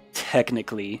well,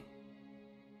 technically.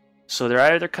 So they're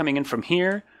either coming in from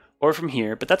here or from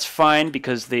here, but that's fine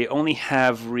because they only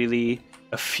have really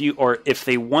a few, or if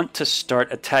they want to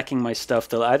start attacking my stuff,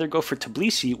 they'll either go for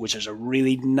Tbilisi, which is a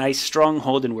really nice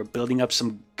stronghold, and we're building up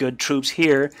some good troops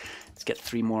here. Let's get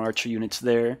 3 more archer units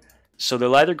there. So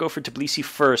they'll either go for Tbilisi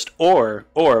first, or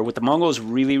what the Mongols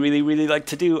really like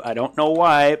to do, I don't know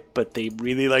why, but they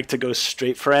really like to go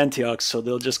straight for Antioch, so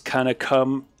they'll just kind of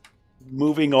come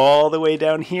moving all the way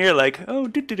down here, like, oh,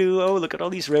 oh, look at all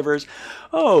these rivers.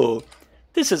 Oh,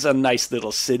 this is a nice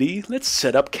little city. Let's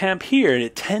set up camp here. And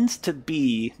it tends to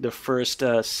be the first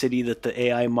city that the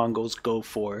AI Mongols go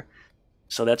for.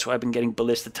 So that's why I've been getting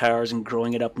ballista towers and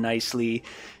growing it up nicely.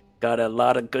 Got a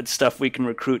lot of good stuff we can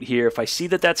recruit here. If I see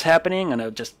that that's happening, and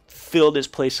I'll just fill this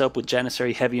place up with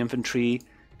Janissary heavy infantry.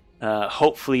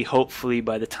 Hopefully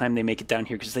by the time they make it down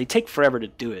here, because they take forever to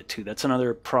do it too. That's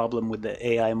another problem with the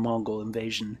AI Mongol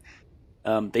invasion.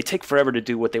 They take forever to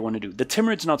do what they want to do. The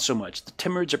Timurids, not so much. The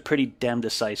Timurids are pretty damn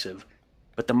decisive.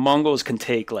 But the Mongols can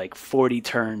take like 40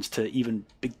 turns to even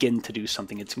begin to do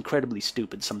something. It's incredibly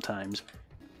stupid sometimes.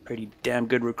 Pretty damn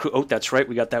good recruit. Oh, that's right.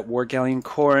 We got that war galleon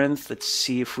Corinth. Let's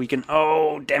see if we can...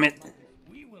 Oh, damn it.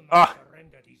 Ah.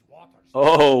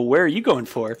 Oh, where are you going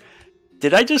for?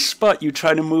 Did I just spot you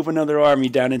trying to move another army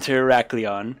down into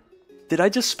Heraklion? Did I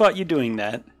just spot you doing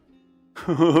that?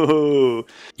 You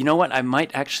know what? I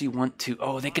might actually want to...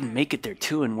 Oh, they can make it there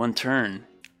too in 1 turn.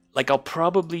 Like, I'll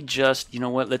probably just... You know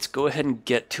what? Let's go ahead and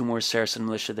get 2 more Saracen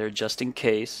militia there just in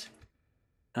case.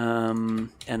 And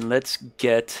let's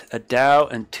get a Dao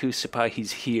and 2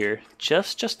 Sipahis here.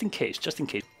 Just in case.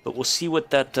 But we'll see what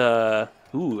that...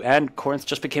 Ooh, and Corinth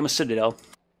just became a citadel.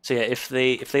 So yeah, if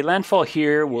they landfall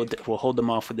here, we'll hold them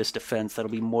off with this defense.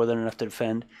 That'll be more than enough to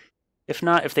defend. If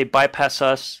not, if they bypass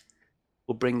us...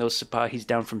 We'll bring those Sipahis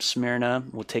down from Smyrna.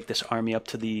 We'll take this army up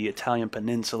to the Italian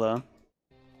peninsula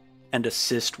and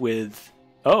assist with...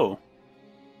 Oh.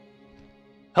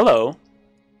 Hello.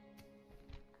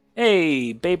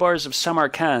 Hey, Baybars of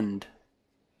Samarkand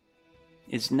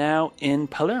is now in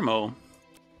Palermo.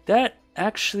 That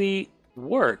actually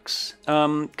works.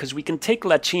 Because we can take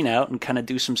Lachin out and kind of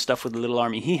do some stuff with the little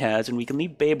army he has, and we can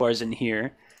leave Baybars in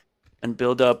here and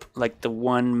build up like the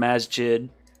 1 Masjid.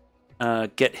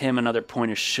 Get him another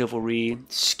point of chivalry.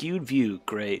 Skewed view,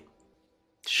 great.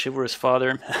 Chivalrous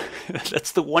father.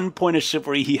 That's the 1 point of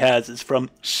chivalry he has. It's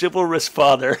from chivalrous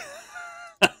father.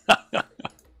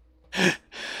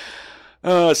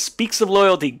 Speaks of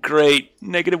loyalty, great.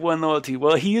 -1 loyalty.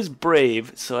 Well, he is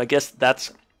brave, so I guess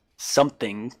that's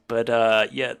something. But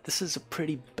yeah, this is a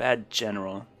pretty bad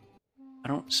general. I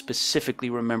don't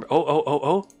specifically remember.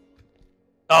 Oh.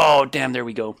 Oh, damn, there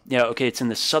we go. Yeah, okay, it's in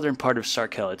the southern part of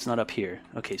Sarkel. It's not up here.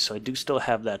 Okay, so I do still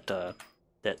have that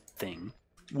that thing.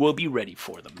 We'll be ready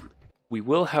for them. We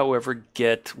will, however,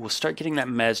 we'll start getting that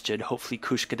Masjid. Hopefully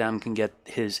Kushkadam can get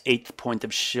his 8th point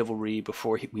of chivalry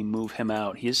before we move him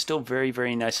out. He is still very,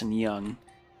 very nice and young,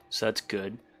 so that's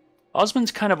good.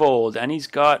 Osman's kind of old, and he's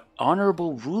got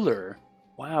Honorable Ruler.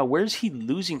 Wow, where's he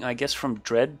losing? I guess from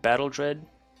Dread, Battle Dread?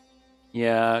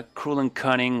 Yeah, cruel and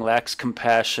cunning, lacks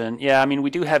compassion. Yeah, I mean, we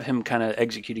do have him kind of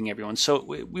executing everyone, so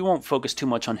we won't focus too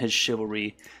much on his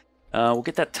chivalry. We'll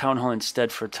get that town hall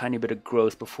instead for a tiny bit of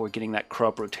growth before getting that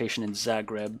crop rotation in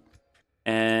Zagreb.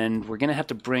 And we're going to have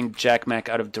to bring Jack Mack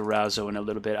out of Durazzo in a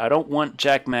little bit. I don't want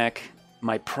Jack Mack,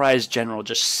 my prize general,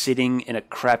 just sitting in a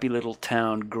crappy little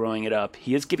town growing it up.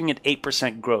 He is giving it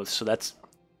 8% growth, so that's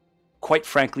quite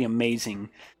frankly amazing.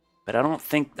 But I don't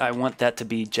think I want that to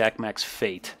be Jack Mac's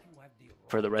fate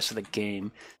for the rest of the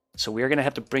game. So we're going to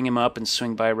have to bring him up and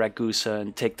swing by Ragusa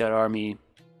and take that army.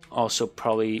 Also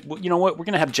probably... Well, you know what? We're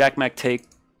going to have Jack Mac take...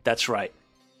 That's right.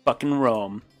 Fucking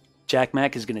Rome. Jack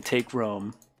Mac is going to take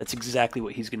Rome. That's exactly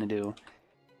what he's going to do.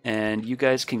 And you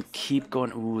guys can keep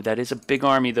going. Ooh, that is a big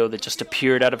army, though, that just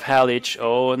appeared out of Halich.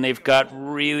 Oh, and they've got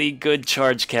really good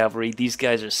charge cavalry. These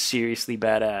guys are seriously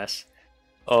badass.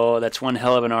 Oh, that's one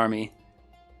hell of an army.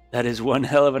 That is one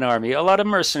hell of an army. A lot of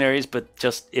mercenaries, but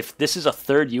just if this is a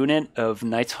third unit of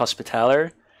Knights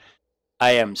Hospitaller,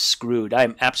 I am screwed. I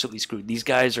am absolutely screwed. These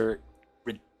guys are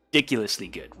ridiculously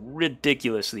good.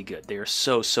 Ridiculously good. They are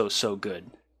so, so, so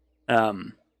good.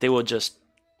 They will just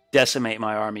decimate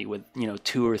my army with, you know,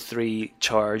 2 or 3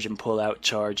 charge and pull out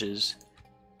charges.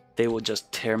 They will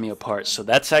just tear me apart. So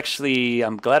that's actually,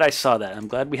 I'm glad I saw that. I'm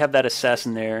glad we have that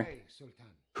assassin there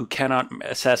who cannot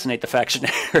assassinate the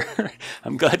factionaire.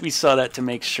 I'm glad we saw that to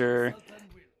make sure.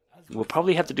 We'll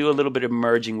probably have to do a little bit of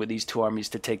merging with these 2 armies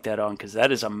to take that on, because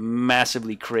that is a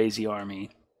massively crazy army.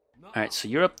 Alright, so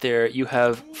you're up there. You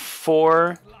have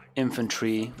 4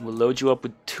 infantry. We'll load you up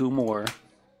with 2 more.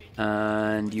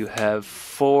 And you have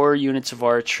 4 units of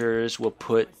archers. We'll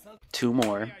put 2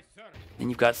 more. And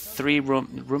you've got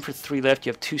room for 3 left.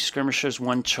 You have 2 skirmishers,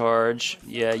 1 charge.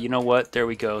 Yeah, you know what? There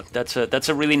we go. That's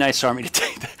a really nice army to take.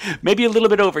 Maybe a little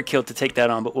bit overkill to take that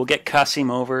on, but we'll get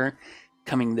Qasim over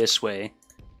coming this way.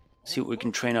 See what we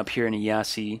can train up here in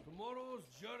Iyasi.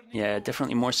 Yeah,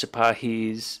 definitely more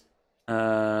Sipahis.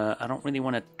 I don't really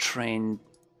want to train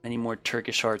any more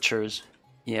Turkish archers.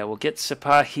 Yeah, we'll get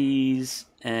Sipahis,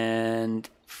 and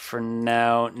for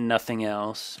now, nothing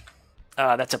else.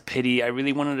 Ah, that's a pity. I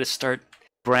really wanted to start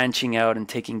branching out and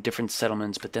taking different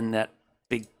settlements, but then that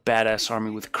big badass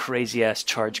army with crazy-ass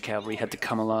charge cavalry had to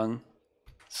come along.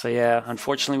 So yeah,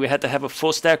 unfortunately we had to have a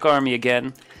full stack army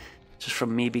again, just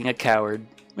from me being a coward,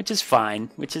 which is fine,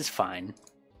 which is fine.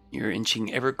 You're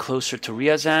inching ever closer to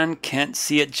Ryazan. Can't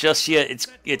see it just yet.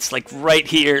 It's like right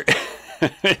here.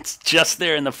 It's just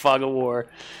there in the fog of war.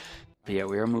 But yeah,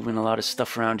 we are moving a lot of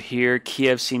stuff around here.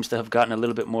 Kiev seems to have gotten a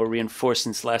little bit more reinforced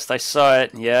since last I saw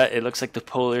it. Yeah, it looks like the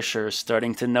Polish are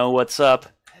starting to know what's up.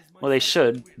 Well, they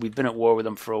should. We've been at war with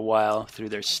them for a while through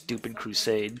their stupid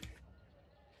crusade.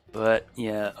 But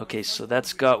yeah, okay, so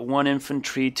that's got 1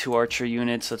 infantry, 2 archer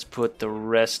units. Let's put the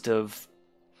rest of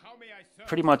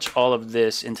pretty much all of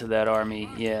this into that army.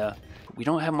 Yeah, we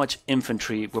don't have much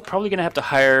infantry. We're probably going to have to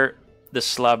hire the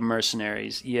Slav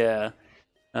mercenaries. Yeah.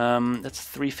 That's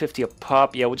 350 a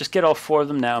pop. Yeah, we'll just get all 4 of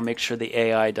them now. Make sure the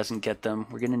AI doesn't get them.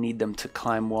 We're going to need them to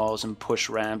climb walls and push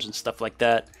rams and stuff like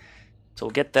that. So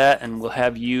we'll get that, and we'll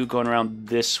have you going around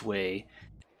this way.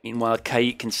 Meanwhile,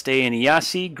 Kayit can stay in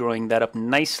Iyasi, growing that up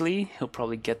nicely. He'll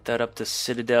probably get that up to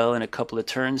Citadel in a couple of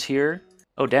turns here.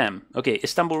 Oh, damn. Okay,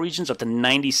 Istanbul region's up to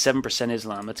 97%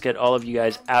 Islam. Let's get all of you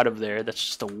guys out of there. That's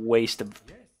just a waste of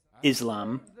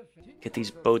Islam. Get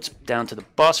these boats down to the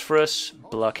Bosphorus,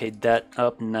 blockade that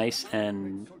up nice,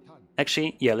 and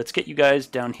actually, yeah, let's get you guys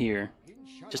down here,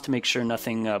 just to make sure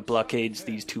nothing blockades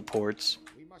these 2 ports.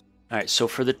 Alright, so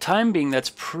for the time being,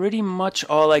 that's pretty much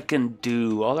all I can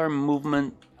do. All our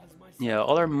movement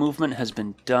has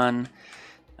been done.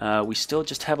 We still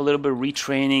just have a little bit of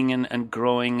retraining and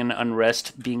growing and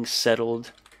unrest being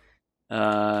settled.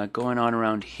 Going on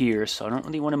around here, so I don't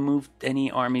really want to move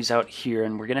any armies out here,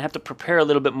 and we're going to have to prepare a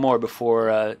little bit more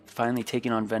before finally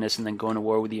taking on Venice and then going to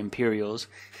war with the Imperials.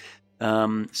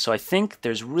 So I think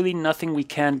there's really nothing we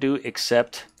can do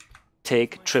except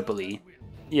take Tripoli.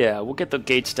 Yeah, we'll get the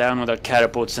gates down with our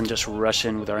catapults and just rush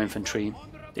in with our infantry.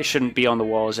 They shouldn't be on the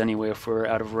walls anyway if we're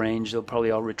out of range. They'll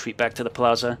probably all retreat back to the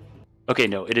plaza. Okay,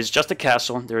 no, it is just a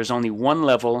castle. There is only 1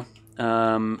 level.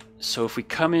 So if we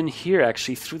come in here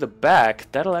actually through the back,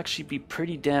 that'll actually be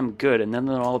pretty damn good, and then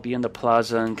they'll all be in the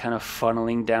plaza and kind of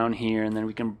funneling down here, and then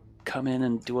we can come in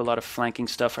and do a lot of flanking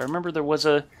stuff. I remember there was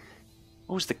what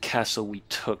was the castle we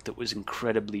took that was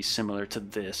incredibly similar to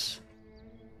this?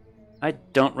 I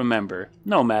don't remember.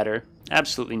 No matter.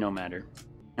 Absolutely no matter.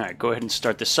 Alright, go ahead and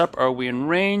start this up. Are we in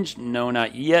range? No,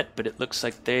 not yet, but it looks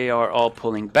like they are all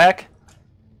pulling back.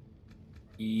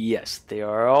 Yes, they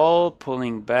are all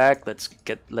pulling back.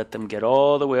 Let them get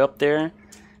all the way up there.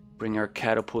 Bring our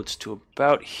catapults to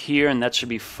about here, and that should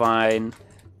be fine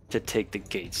to take the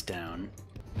gates down.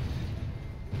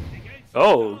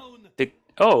 Oh,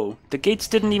 the gates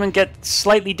didn't even get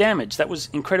slightly damaged. That was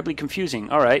incredibly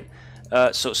confusing. All right,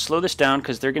 so slow this down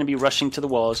because they're going to be rushing to the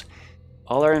walls.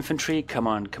 All our infantry, come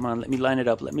on, let me line it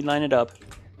up. Let me line it up.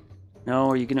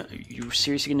 No, are you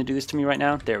seriously gonna do this to me right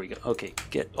now? There we go. Okay,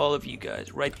 get all of you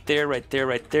guys right there, right there,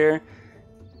 right there.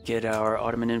 get our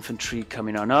Ottoman infantry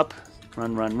coming on up.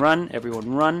 Run, run, run.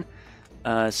 Everyone run.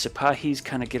 Sipahis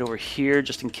kind of get over here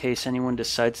just in case anyone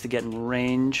decides to get in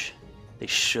range. They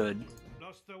should.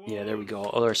 Yeah, there we go.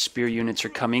 All our spear units are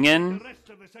coming in.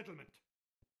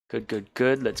 Good, good,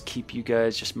 good. Let's keep you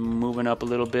guys just moving up a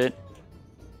little bit.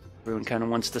 Everyone kind of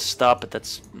wants to stop, but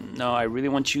that's... No, I really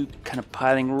want you kind of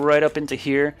piling right up into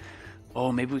here.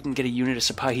 Oh, maybe we can get a unit of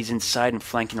Sipahis inside and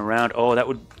flanking around. Oh, that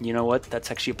would... You know what?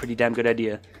 That's actually a pretty damn good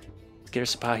idea. Let's get our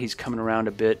Sipahis coming around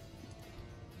a bit.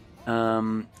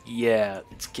 Yeah,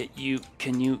 let's get you...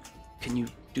 Can you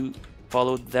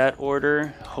follow that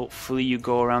order? Hopefully you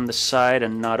go around the side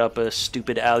and not up a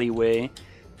stupid alleyway.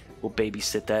 We'll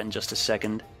babysit that in just a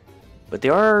second. But they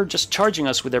are just charging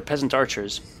us with their peasant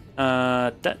archers.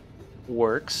 That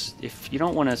works. If you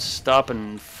don't want to stop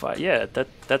and fight, yeah,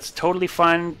 that's totally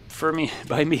fine for me,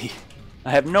 by me.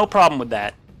 I have no problem with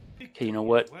that. Okay, you know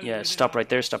what? Yeah, stop right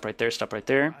there, stop right there, stop right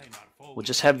there. We'll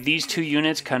just have these two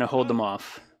units kind of hold them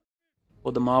off.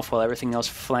 Hold them off while everything else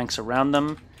flanks around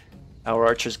them. Our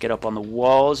archers get up on the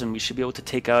walls, and we should be able to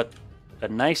take out a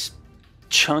nice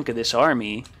chunk of this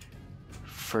army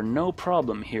for no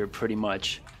problem here, pretty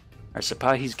much. Our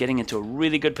Sipahi's getting into a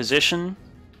really good position.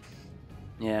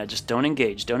 Yeah, just don't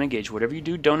engage, don't engage. Whatever you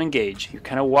do, don't engage. You're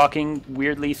kind of walking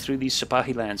weirdly through these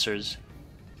Sipahi Lancers.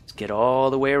 Let's get all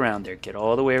the way around there, get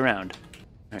all the way around.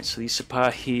 Alright, so these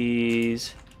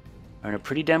Sipahis are in a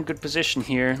pretty damn good position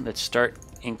here. Let's start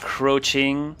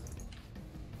encroaching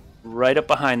right up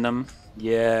behind them.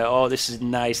 Yeah, oh, this is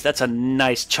nice. That's a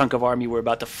nice chunk of army we're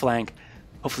about to flank.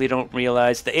 Hopefully they don't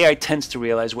realize. The AI tends to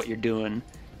realize what you're doing,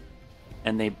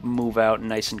 and they move out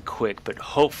nice and quick. But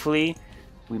hopefully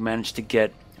we manage to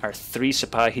get our 3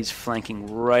 Sipahis flanking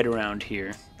right around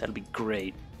here. That'll be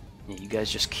great. Yeah, you guys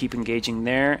just keep engaging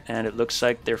there, and it looks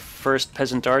like their first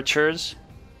peasant archers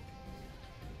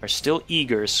are still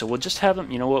eager, so we'll just have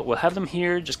them, you know what, we'll have them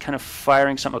here just kind of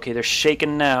firing some. Okay, they're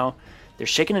shaking now. They're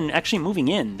shaking and actually moving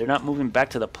in. They're not moving back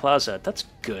to the plaza. That's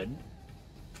good.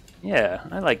 Yeah,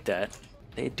 I like that.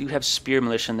 They do have spear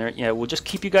militia in there. Yeah, we'll just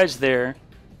keep you guys there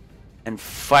and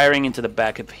firing into the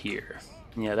back of here.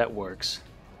 Yeah, that works.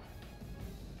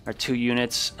 Our 2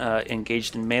 units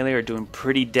engaged in melee are doing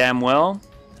pretty damn well.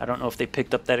 I don't know if they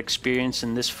picked up that experience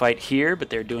in this fight here,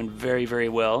 but they're doing very, very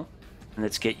well. And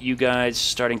let's get you guys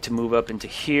starting to move up into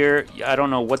here. I don't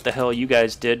know what the hell you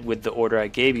guys did with the order I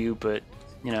gave you, but,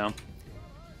 you know,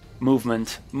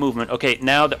 movement. Okay,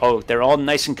 now, they're all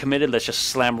nice and committed. Let's just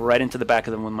slam right into the back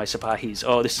of them with my Sipahis.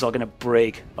 Oh, this is all going to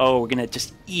break. Oh, we're going to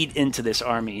just eat into this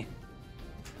army.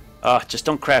 Just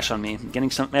don't crash on me. I'm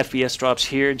getting some FPS drops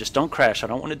here. Just don't crash. I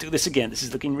don't want to do this again. This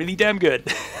is looking really damn good.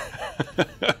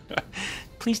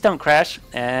 Please don't crash.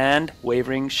 And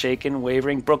wavering, shaken,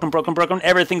 wavering, broken.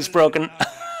 Everything's broken.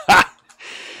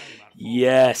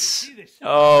 Yes.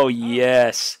 Oh,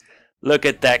 yes. Look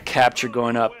at that capture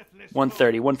going up.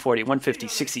 130, 140, 150,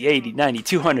 60, 80, 90,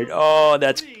 200. Oh,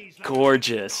 that's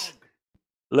gorgeous.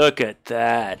 Look at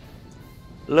that.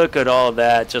 Look at all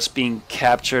that just being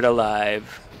captured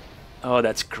alive. Oh,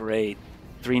 that's great.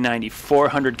 390,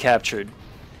 400 captured.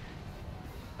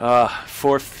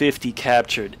 450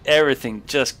 captured. Everything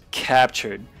just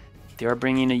captured. They are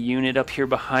bringing a unit up here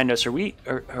behind us. Are we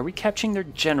capturing their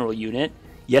general unit?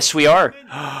 Yes, we are.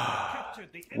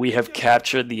 We have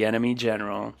captured the enemy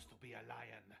general.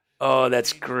 Oh,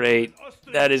 that's great.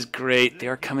 That is great. They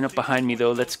are coming up behind me,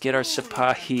 though. Let's get our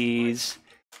Sipahis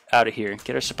out of here.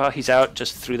 Get our Sipahis out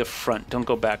just through the front. Don't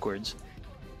go backwards.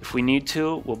 If we need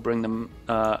to, we'll bring them,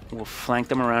 we'll flank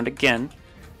them around again.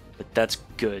 But that's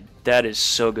good. That is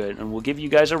so good. And we'll give you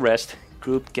guys a rest.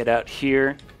 Group, get out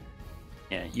here.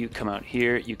 Yeah, you come out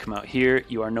here. You come out here.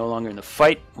 You are no longer in the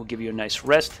fight. We'll give you a nice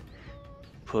rest.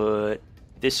 Put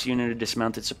this unit of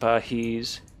dismounted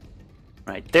Sipahis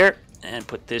right there. And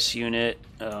put this unit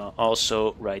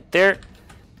also right there.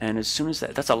 And as soon as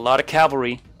that's a lot of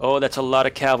cavalry. Oh, that's a lot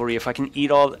of cavalry. If I can eat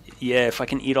all, yeah, if I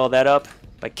can eat all that up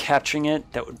by capturing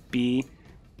it, that would be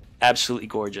absolutely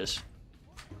gorgeous.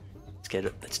 Let's get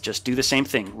it. Let's just do the same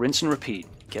thing. Rinse and repeat.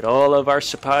 Get all of our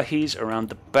Sipahis around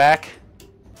the back.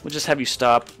 We'll just have you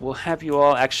stop. We'll have you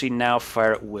all actually now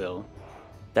fire at will.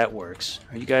 That works.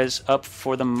 Are you guys up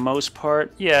for the most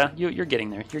part? Yeah, you're getting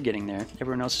there. You're getting there.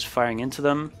 Everyone else is firing into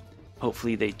them.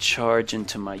 Hopefully they charge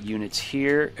into my units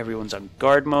here. Everyone's on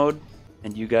guard mode.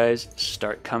 And you guys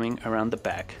start coming around the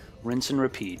back. Rinse and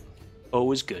repeat.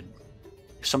 Always good.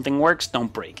 If something works,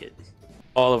 don't break it.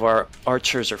 All of our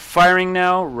archers are firing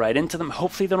now, right into them.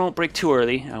 Hopefully they don't break too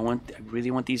early. I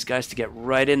really want these guys to get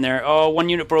right in there. Oh, one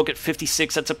unit broke at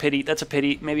 56. That's a pity. That's a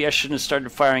pity. Maybe I shouldn't have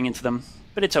started firing into them.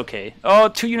 But it's okay. Oh,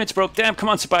 2 units broke. Damn, come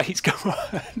on, Sipahis, come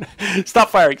on. Stop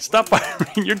firing, stop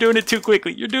firing. You're doing it too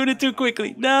quickly. You're doing it too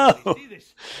quickly. No.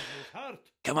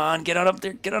 Come on, get on up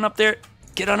there, get on up there.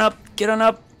 Get on up, get on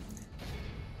up.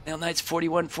 Nail Knights,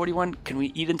 41, 41. Can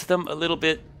we eat into them a little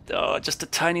bit? Oh, just a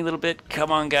tiny little bit.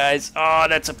 Come on, guys. Oh,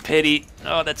 that's a pity.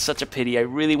 Oh, that's such a pity. I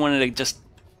really wanted to just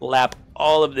lap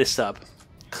all of this up.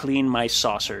 Clean my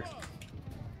saucer.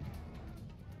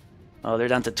 Oh, they're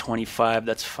down to 25.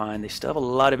 That's fine. They still have a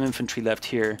lot of infantry left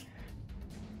here.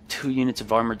 3 units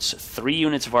of armored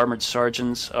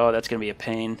sergeants. Oh, that's going to be a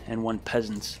pain. And 1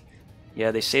 peasants.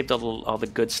 Yeah, they saved all the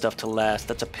good stuff to last.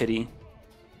 That's a pity.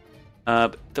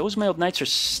 Those mailed knights are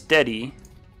steady.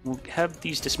 We'll have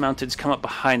these dismounteds come up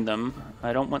behind them.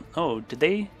 I don't want... Oh, did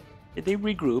they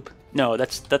regroup? No,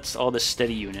 that's all the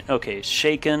steady unit. Okay,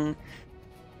 shaken.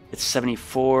 It's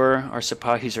 74. Our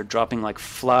Sipahis are dropping like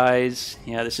flies.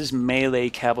 Yeah, this is melee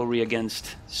cavalry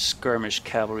against skirmish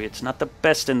cavalry. It's not the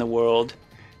best in the world.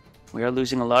 We are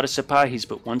losing a lot of Sipahis,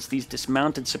 but once these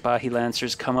dismounted Sipahi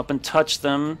lancers come up and touch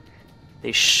them,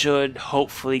 they should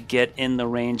hopefully get in the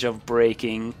range of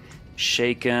breaking.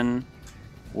 Shaken.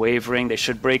 Wavering. They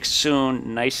should break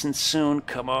soon. Nice and soon.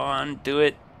 Come on, do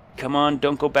it. Come on,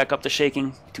 don't go back up to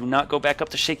shaking. Do not go back up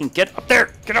to shaking. Get up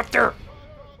there! Get up there!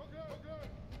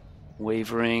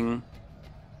 Wavering.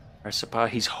 Our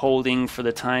Sipahis holding for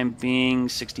the time being.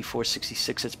 64,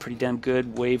 66, that's pretty damn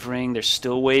good. Wavering. They're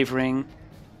still wavering.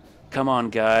 Come on,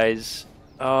 guys.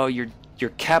 Oh, your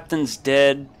captain's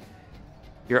dead.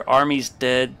 Your army's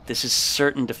dead. This is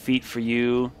certain defeat for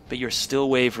you, but you're still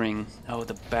wavering. Oh,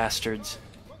 the bastards.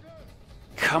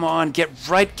 Come on, get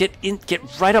right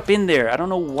up in there. I don't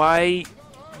know why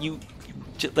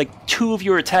like 2 of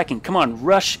you are attacking. Come on,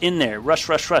 rush in there. Rush,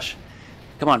 rush, rush.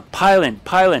 Come on, pile in,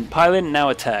 pile in, pile in, now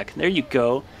attack. There you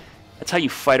go. That's how you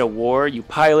fight a war. You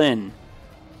pile in.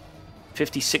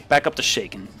 56, back up to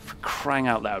shaken. For crying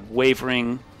out loud.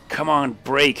 Wavering. Come on,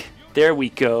 break. There we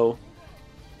go.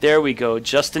 There we go,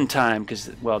 just in time, because,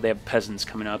 well, they have peasants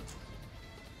coming up.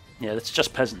 Yeah, that's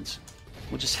just peasants.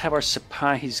 We'll just have our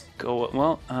Sipahis go...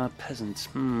 Well, peasants.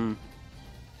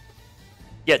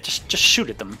 Yeah, just shoot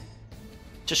at them.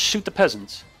 Just shoot the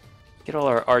peasants. Get all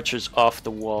our archers off the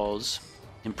walls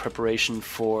in preparation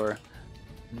for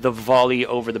the volley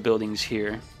over the buildings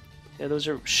here. Yeah, those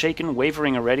are shaken,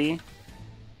 wavering already.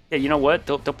 Yeah, you know what?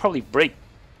 They'll probably break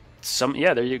some...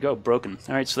 Yeah, there you go, broken.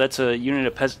 Alright, so that's a unit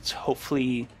of peasants.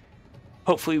 Hopefully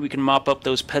we can mop up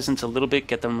those peasants a little bit,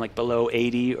 get them like below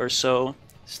 80 or so.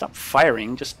 Stop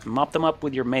firing, just mop them up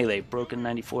with your melee. Broken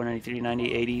 94, 93,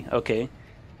 90, 80. Okay.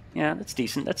 Yeah, that's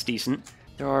decent, that's decent.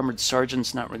 Their armored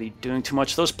sergeants not really doing too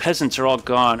much. Those peasants are all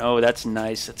gone. Oh, that's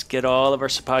nice. Let's get all of our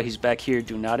Sipahis back here.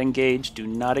 Do not engage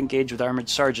with armored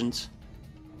sergeants.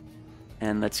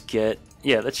 And let's get...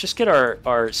 Yeah, let's just get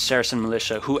our Saracen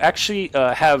militia, who actually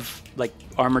have, like,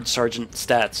 armored sergeant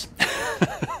stats.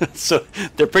 So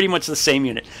they're pretty much the same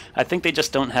unit. I think they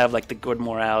just don't have, like, the good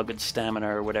morale, good stamina,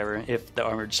 or whatever. If the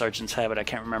armored sergeants have it, I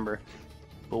can't remember.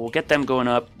 But we'll get them going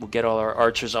up. We'll get all our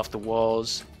archers off the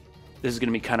walls. This is going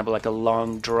to be kind of like a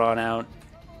long, drawn-out,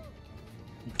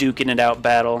 duking it out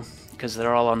battle, because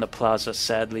they're all on the plaza,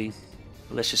 sadly.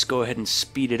 But let's just go ahead and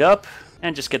speed it up,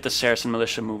 and just get the Saracen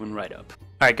militia moving right up.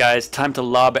 Alright guys, time to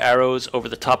lob arrows over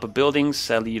the top of buildings.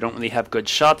 Sadly, you don't really have good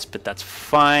shots, but that's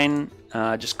fine.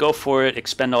 Just go for it,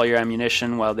 expend all your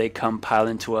ammunition while they come pile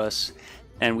into us.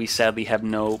 And we sadly have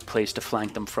no place to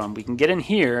flank them from. We can get in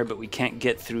here, but we can't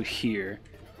get through here.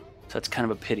 So that's kind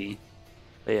of a pity.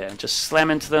 But yeah, just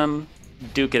slam into them,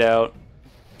 duke it out,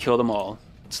 kill them all.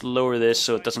 Let's lower this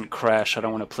so it doesn't crash. I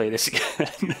don't want to play this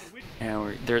again.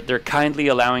 Yeah, they're kindly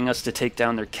allowing us to take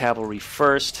down their cavalry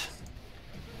first.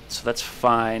 So that's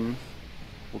fine.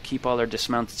 We'll keep all our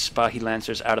dismounted Sipahi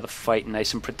lancers out of the fight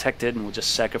nice and protected, and we'll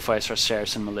just sacrifice our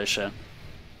Saracen militia.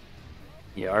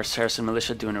 Yeah, our Saracen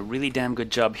militia doing a really damn good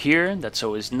job here. That's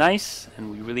always nice,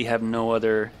 and we really have no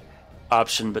other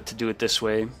option but to do it this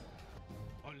way.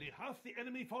 Only half the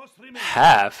enemy force remains.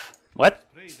 Half? What?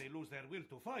 They lose their will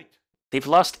to fight. They've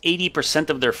lost 80%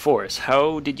 of their force.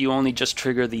 How did you only just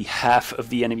trigger the half of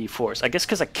the enemy force? I guess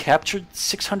because I captured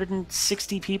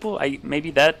 660 people? Maybe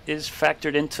that is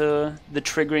factored into the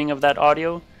triggering of that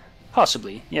audio?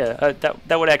 Possibly, yeah.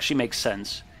 That would actually make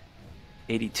sense.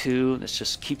 82, let's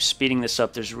just keep speeding this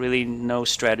up. There's really no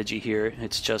strategy here.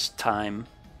 It's just time.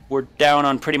 We're down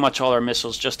on pretty much all our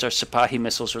missiles. Just our Sipahi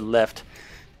missiles are left.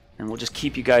 And we'll just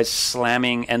keep you guys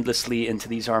slamming endlessly into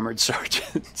these armored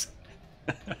sergeants.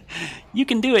 You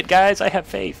can do it, guys. I have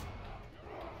faith.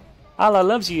 Allah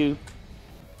loves you.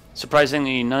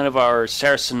 Surprisingly, none of our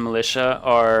Saracen militia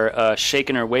are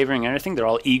shaken or wavering or anything. They're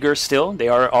all eager still. They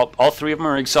are all three of them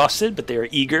are exhausted, but they are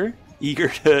eager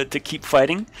to keep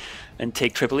fighting and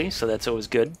take Tripoli, so that's always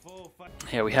good.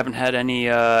 Yeah, we haven't had any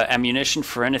ammunition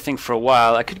for anything for a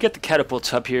while. I could get the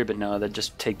catapults up here, but no, that'd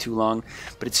just take too long.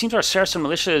 But it seems our Saracen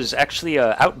militia is actually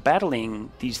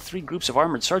out-battling these three groups of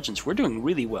armored sergeants. We're doing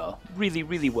really well. Really,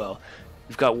 really well.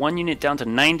 We've got one unit down to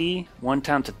 90, one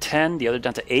down to 10, the other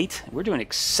down to 8. We're doing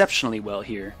exceptionally well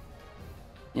here.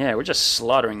 Yeah, we're just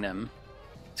slaughtering them.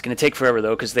 It's going to take forever,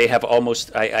 though, because they have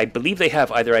almost... I believe they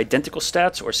have either identical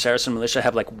stats or Saracen militia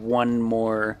have, like, one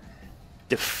more...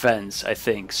 defense, I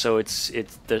think. So it's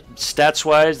the stats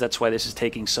wise, that's why this is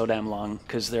taking so damn long,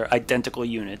 because they're identical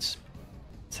units.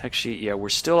 It's actually, yeah, we're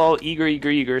still all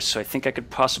eager, so I think I could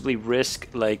possibly risk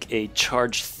like a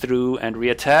charge through and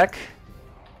reattack.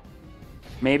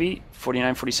 Maybe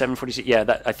 49, 47, 46.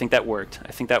 Yeah, I think that worked.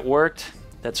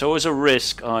 That's always a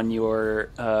risk on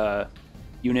your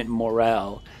unit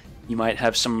morale. You might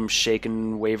have some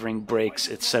shaken, wavering breaks,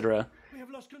 etc.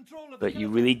 But you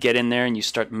really get in there and you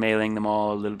start mailing them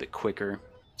all a little bit quicker.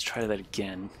 Let's try that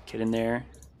again. Get in there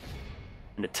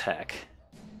and attack.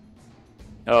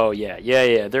 Oh,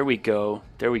 yeah. There we go.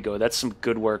 That's some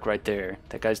good work right there.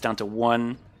 That guy's down to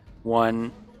one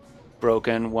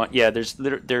broken, one. Yeah,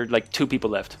 there are like 2 people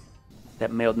left.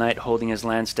 That mailed knight holding his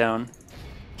lance down.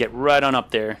 Get right on up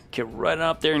there. Get right on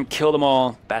up there and kill them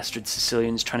all. Bastard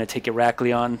Sicilians trying to take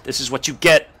Heraklion. This is what you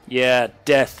get. Yeah,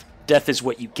 death. Death is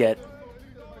what you get.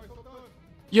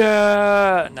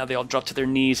 Yeah! Now they all drop to their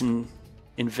knees in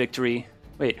victory.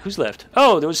 Wait, who's left?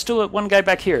 Oh, there was still one guy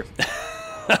back here.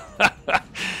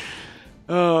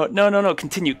 Oh, no.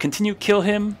 Continue. Kill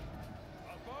him.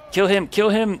 Kill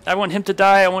him. I want him to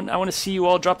die. I want to see you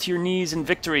all drop to your knees in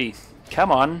victory.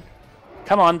 Come on.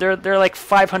 There are like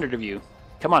 500 of you.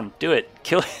 Come on, do it.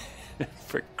 Kill him.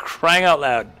 For crying out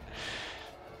loud.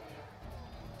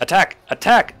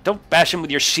 Attack. Don't bash him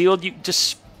with your shield. You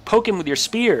just poke him with your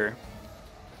spear.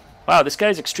 Wow, this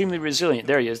guy's extremely resilient.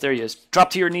 There he is. Drop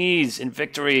to your knees in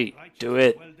victory. Do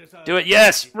it.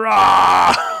 Yes.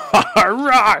 Rah!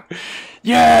 Rah!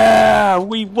 Yeah,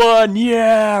 we won.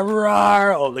 Yeah,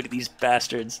 rah! Oh, look at these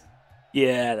bastards.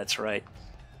 Yeah, that's right.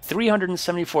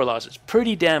 374 losses.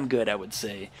 Pretty damn good, I would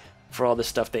say, for all the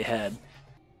stuff they had.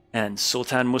 And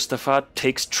Sultan Mustafa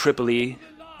takes Tripoli,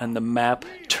 and the map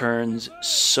turns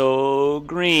so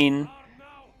green.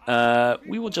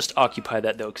 We will just occupy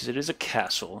that, though, because it is a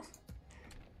castle.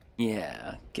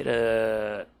 Yeah, get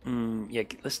a...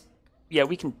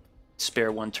 we can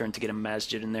spare one turn to get a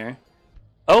masjid in there.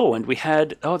 Oh, and we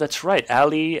had... Oh, that's right.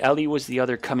 Ali was the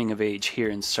other coming of age here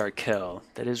in Sarkel.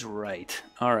 That is right.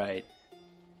 All right.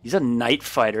 He's a night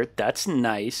fighter. That's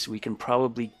nice. We can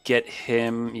probably get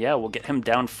him... Yeah, we'll get him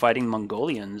down fighting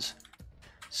Mongolians.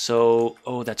 So...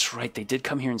 Oh, that's right. They did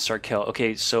come here in Sarkel.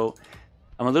 Okay, so...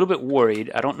 I'm a little bit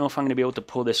worried. I don't know if I'm going to be able to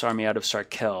pull this army out of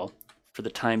Sarkel for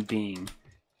the time being.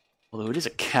 Although it is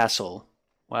a castle.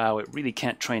 Wow, it really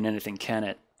can't train anything, can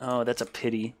it? Oh, that's a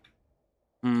pity.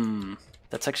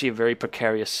 That's actually a very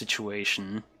precarious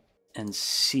situation. And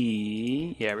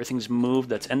see... Yeah, everything's moved.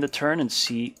 Let's end the turn and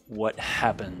see what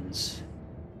happens.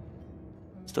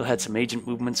 Still had some agent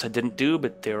movements I didn't do,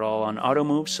 but they're all on auto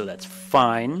move, so that's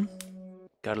fine.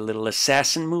 Got a little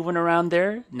assassin moving around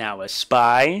there. Now a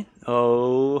spy.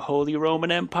 Oh, Holy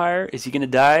Roman Empire. Is he going to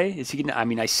die? I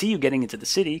mean, I see you getting into the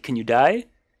city. Can you die?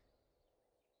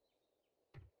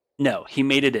 No, he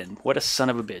made it in. What a son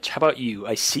of a bitch. How about you?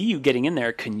 I see you getting in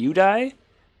there. Can you die?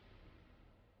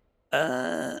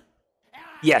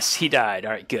 Yes, he died.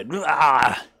 All right, good.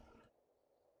 Ah!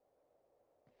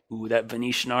 Ooh, that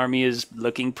Venetian army is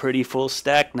looking pretty full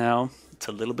stack now. It's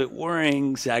a little bit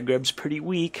worrying. Zagreb's pretty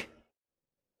weak.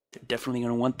 They're definitely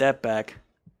going to want that back.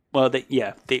 Well, they're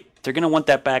going to want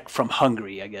that back from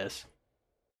Hungary, I guess.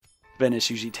 Venice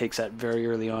usually takes that very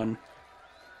early on.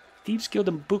 Thieves Guild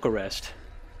in Bucharest.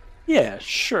 Yeah,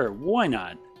 sure, why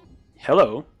not?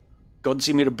 Hello,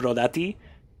 Godzimir Brodati.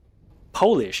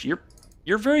 Polish,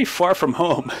 you're very far from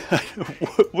home.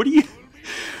 What are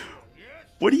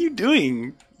you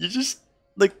doing? You're just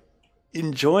like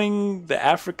enjoying the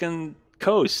African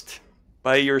coast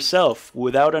by yourself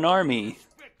without an army.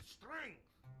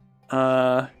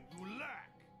 I'm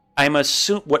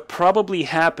assuming what probably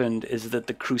happened is that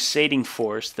the crusading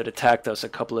force that attacked us a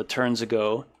couple of turns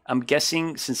ago, I'm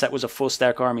guessing, since that was a full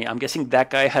stack army, I'm guessing that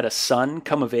guy had a son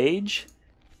come of age,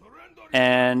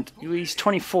 and he's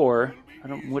 24.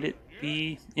 Would it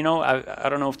be, I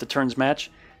don't know if the turns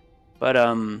match, but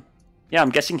yeah, I'm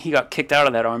guessing he got kicked out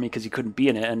of that army because he couldn't be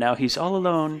in it, and now he's all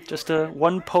alone, just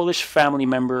one Polish family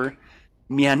member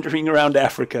meandering around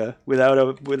Africa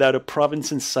without a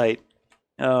province in sight.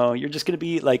 Oh, you're just gonna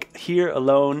be like here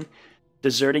alone,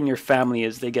 deserting your family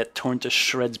as they get torn to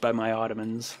shreds by my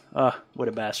Ottomans. Ah, what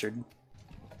a bastard.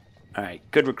 Alright,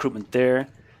 good recruitment there.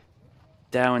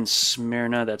 Dow and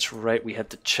Smyrna, that's right, we have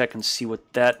to check and see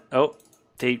what that... Oh,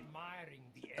 they...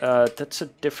 that's a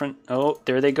different... Oh,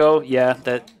 there they go. Yeah,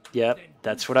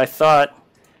 that's what I thought.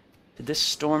 Did this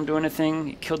storm do anything?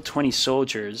 It killed 20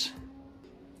 soldiers.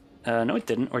 No, it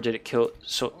didn't. Or did it kill...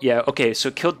 So yeah, okay, so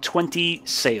it killed 20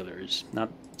 sailors,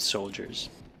 not soldiers.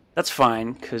 That's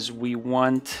fine, because we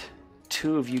want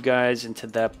 2 of you guys into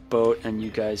that boat and you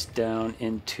guys down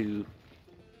into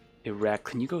Iraq.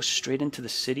 Can you go straight into the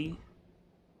city?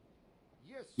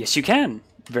 Yes, you can.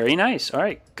 Very nice. All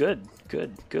right, good.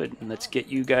 And let's get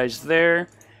you guys there.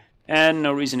 And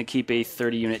no reason to keep a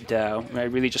 30-unit Dow. I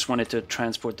really just wanted to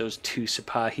transport those 2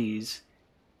 Sipahis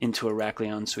into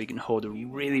Heraklion so we can hold a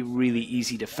really, really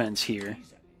easy defense here.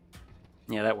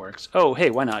 Yeah, that works. Oh, hey,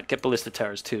 why not? Get ballista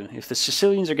towers, too. If the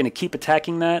Sicilians are going to keep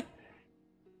attacking that,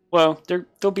 well,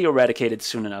 they'll be eradicated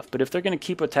soon enough. But if they're going to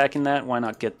keep attacking that, why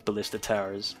not get ballista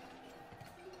towers?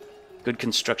 Good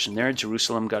construction there.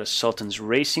 Jerusalem got a Sultan's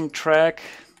racing track.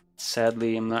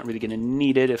 Sadly, I'm not really going to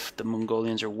need it if the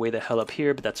Mongolians are way the hell up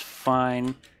here, but that's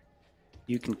fine.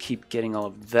 You can keep getting all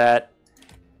of that.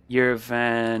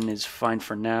 Yerevan is fine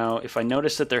for now. If I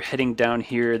notice that they're heading down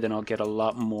here, then I'll get a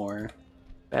lot more.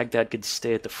 Baghdad could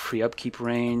stay at the free upkeep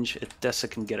range. Edessa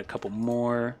can get a couple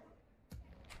more.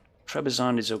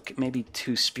 Trebizond is okay. Maybe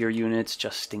 2 spear units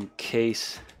just in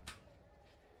case.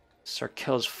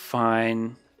 Sarkel's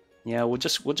fine. Yeah, we'll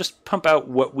just pump out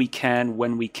what we can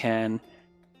when we can,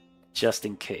 just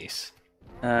in case.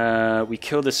 We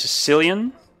killed a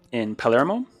Sicilian in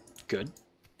Palermo. Good.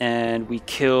 And we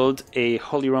killed a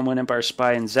Holy Roman Empire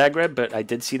spy in Zagreb, but I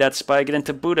did see that spy get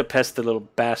into Budapest, the little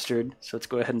bastard. So let's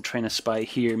go ahead and train a spy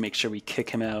here, make sure we kick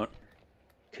him out.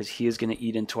 Because he is going to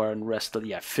eat into our unrest.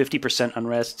 Yeah, 50%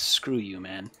 unrest. Screw you,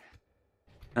 man.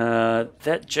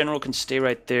 That general can stay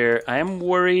right there. I am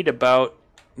worried about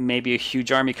maybe a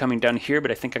huge army coming down here,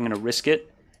 but I think I'm going to risk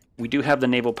it. We do have the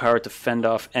naval power to fend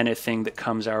off anything that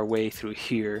comes our way through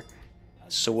here.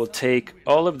 So we'll take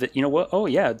all of the... You know what? Oh,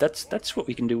 yeah, that's what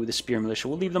we can do with the Spear Militia.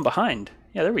 We'll leave them behind.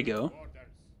 Yeah, there we go.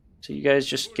 So you guys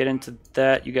just get into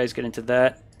that. You guys get into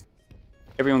that.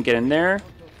 Everyone get in there.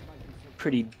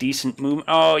 Pretty decent movement.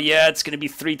 Oh, yeah, it's going to be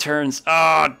 3 turns.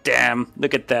 Oh, damn.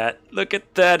 Look at that. Look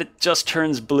at that. It just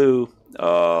turns blue.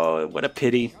 Oh, what a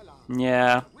pity.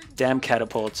 Yeah, damn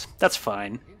catapults. That's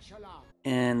fine.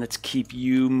 And let's keep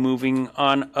you moving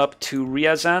on up to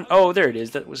Ryazan. Oh, there it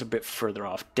is. That was a bit further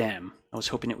off. Damn. I was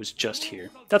hoping it was just here.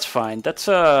 That's fine. That's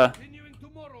good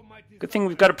thing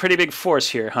we've got a pretty big force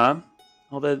here, huh?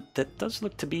 Although that does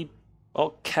look to be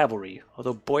all cavalry.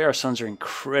 Although boy, our sons are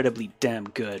incredibly damn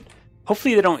good.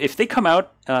 Hopefully they don't... If they come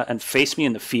out and face me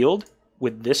in the field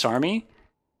with this army,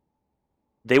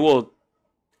 they will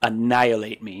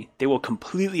annihilate me. They will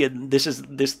completely...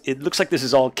 It looks like this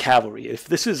is all cavalry. If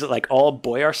this is like all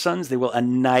Boyar sons, they will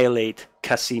annihilate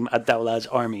Qasim ad-Dawlah's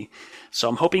army. So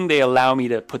I'm hoping they allow me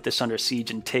to put this under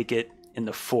siege and take it in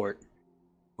the fort,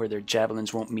 where their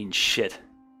javelins won't mean shit.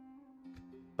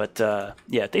 But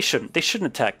yeah, they shouldn't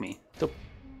attack me.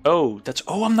 Oh,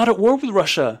 I'm not at war with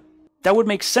Russia. That would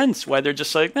make sense why they're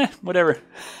just like, whatever.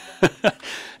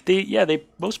 They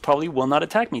most probably will not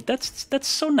attack me. That's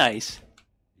so nice.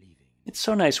 It's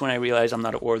so nice when I realize I'm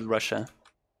not at war with Russia.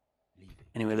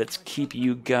 Anyway, let's keep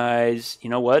you guys... You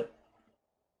know what?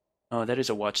 Oh, that is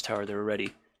a watchtower there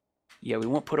already. Yeah, we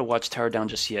won't put a watchtower down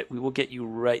just yet. We will get you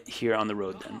right here on the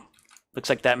road then. Looks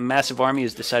like that massive army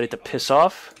has decided to piss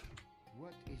off.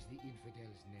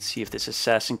 Let's see if this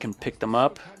assassin can pick them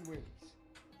up.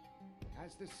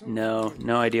 No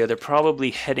idea. They're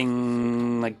probably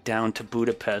heading like down to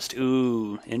Budapest.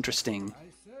 Ooh, interesting.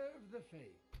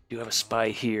 Do have a spy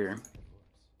here.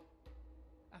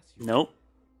 Nope.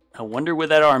 I wonder where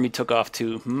that army took off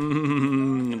to.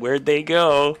 Where'd they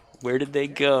go? Where did they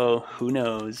go? Who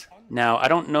knows? Now, I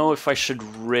don't know if I should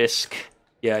risk...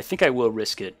 Yeah, I think I will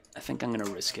risk it. I think I'm going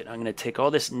to risk it. I'm going to take all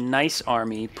this nice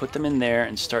army, put them in there,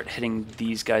 and start hitting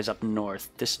these guys up north.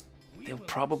 They'll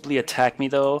probably attack me,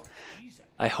 though.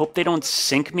 I hope they don't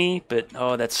sink me, but...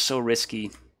 Oh, that's so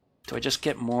risky. Do I just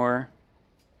get more...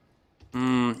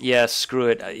 yeah, screw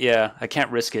it. Yeah, I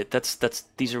can't risk it.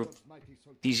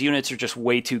 These units are just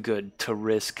way too good to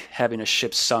risk having a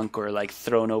ship sunk or like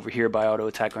thrown over here by auto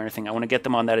attack or anything. I want to get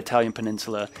them on that Italian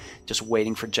peninsula, just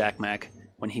waiting for Jack Mac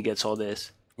when he gets all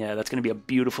this. Yeah, that's going to be a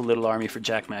beautiful little army for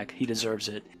Jack Mac. He deserves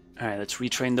it. Alright, let's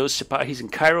retrain those Sipahis in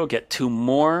Cairo, get 2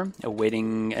 more,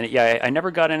 awaiting... And yeah, I never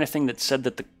got anything that said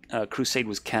that the crusade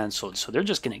was cancelled, so they're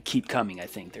just going to keep coming, I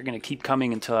think. They're going to keep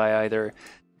coming until I either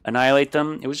annihilate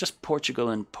them. It was just Portugal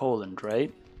and Poland,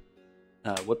 right?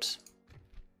 Whoops.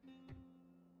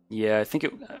 Yeah, I think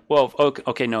it... Well,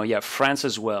 okay, no, yeah, France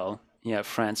as well. Yeah,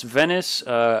 France. Venice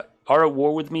are at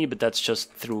war with me, but that's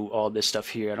just through all this stuff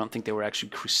here. I don't think they were actually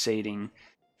crusading.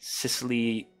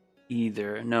 Sicily...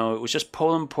 either. No, it was just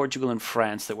Poland, Portugal, and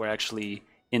France that were actually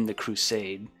in the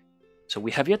crusade. So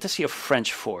we have yet to see a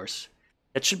French force.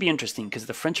 That should be interesting, because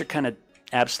the French are kind of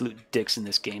absolute dicks in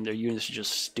this game. Their units are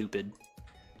just stupid.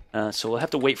 So we'll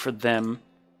have to wait for them.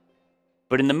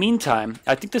 But in the meantime,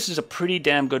 I think this is a pretty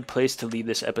damn good place to leave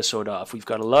this episode off. We've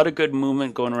got a lot of good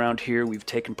movement going around here. We've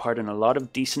taken part in a lot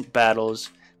of decent battles.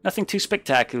 Nothing too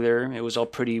spectacular. It was all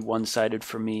pretty one-sided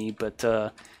for me, but,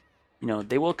 you know,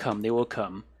 they will come. They will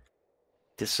come.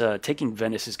 This taking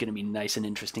Venice is going to be nice and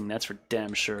interesting, that's for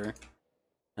damn sure.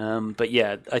 But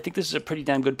yeah, I think this is a pretty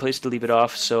damn good place to leave it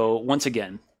off. So once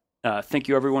again, thank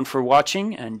you everyone for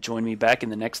watching, and join me back in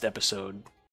the next episode.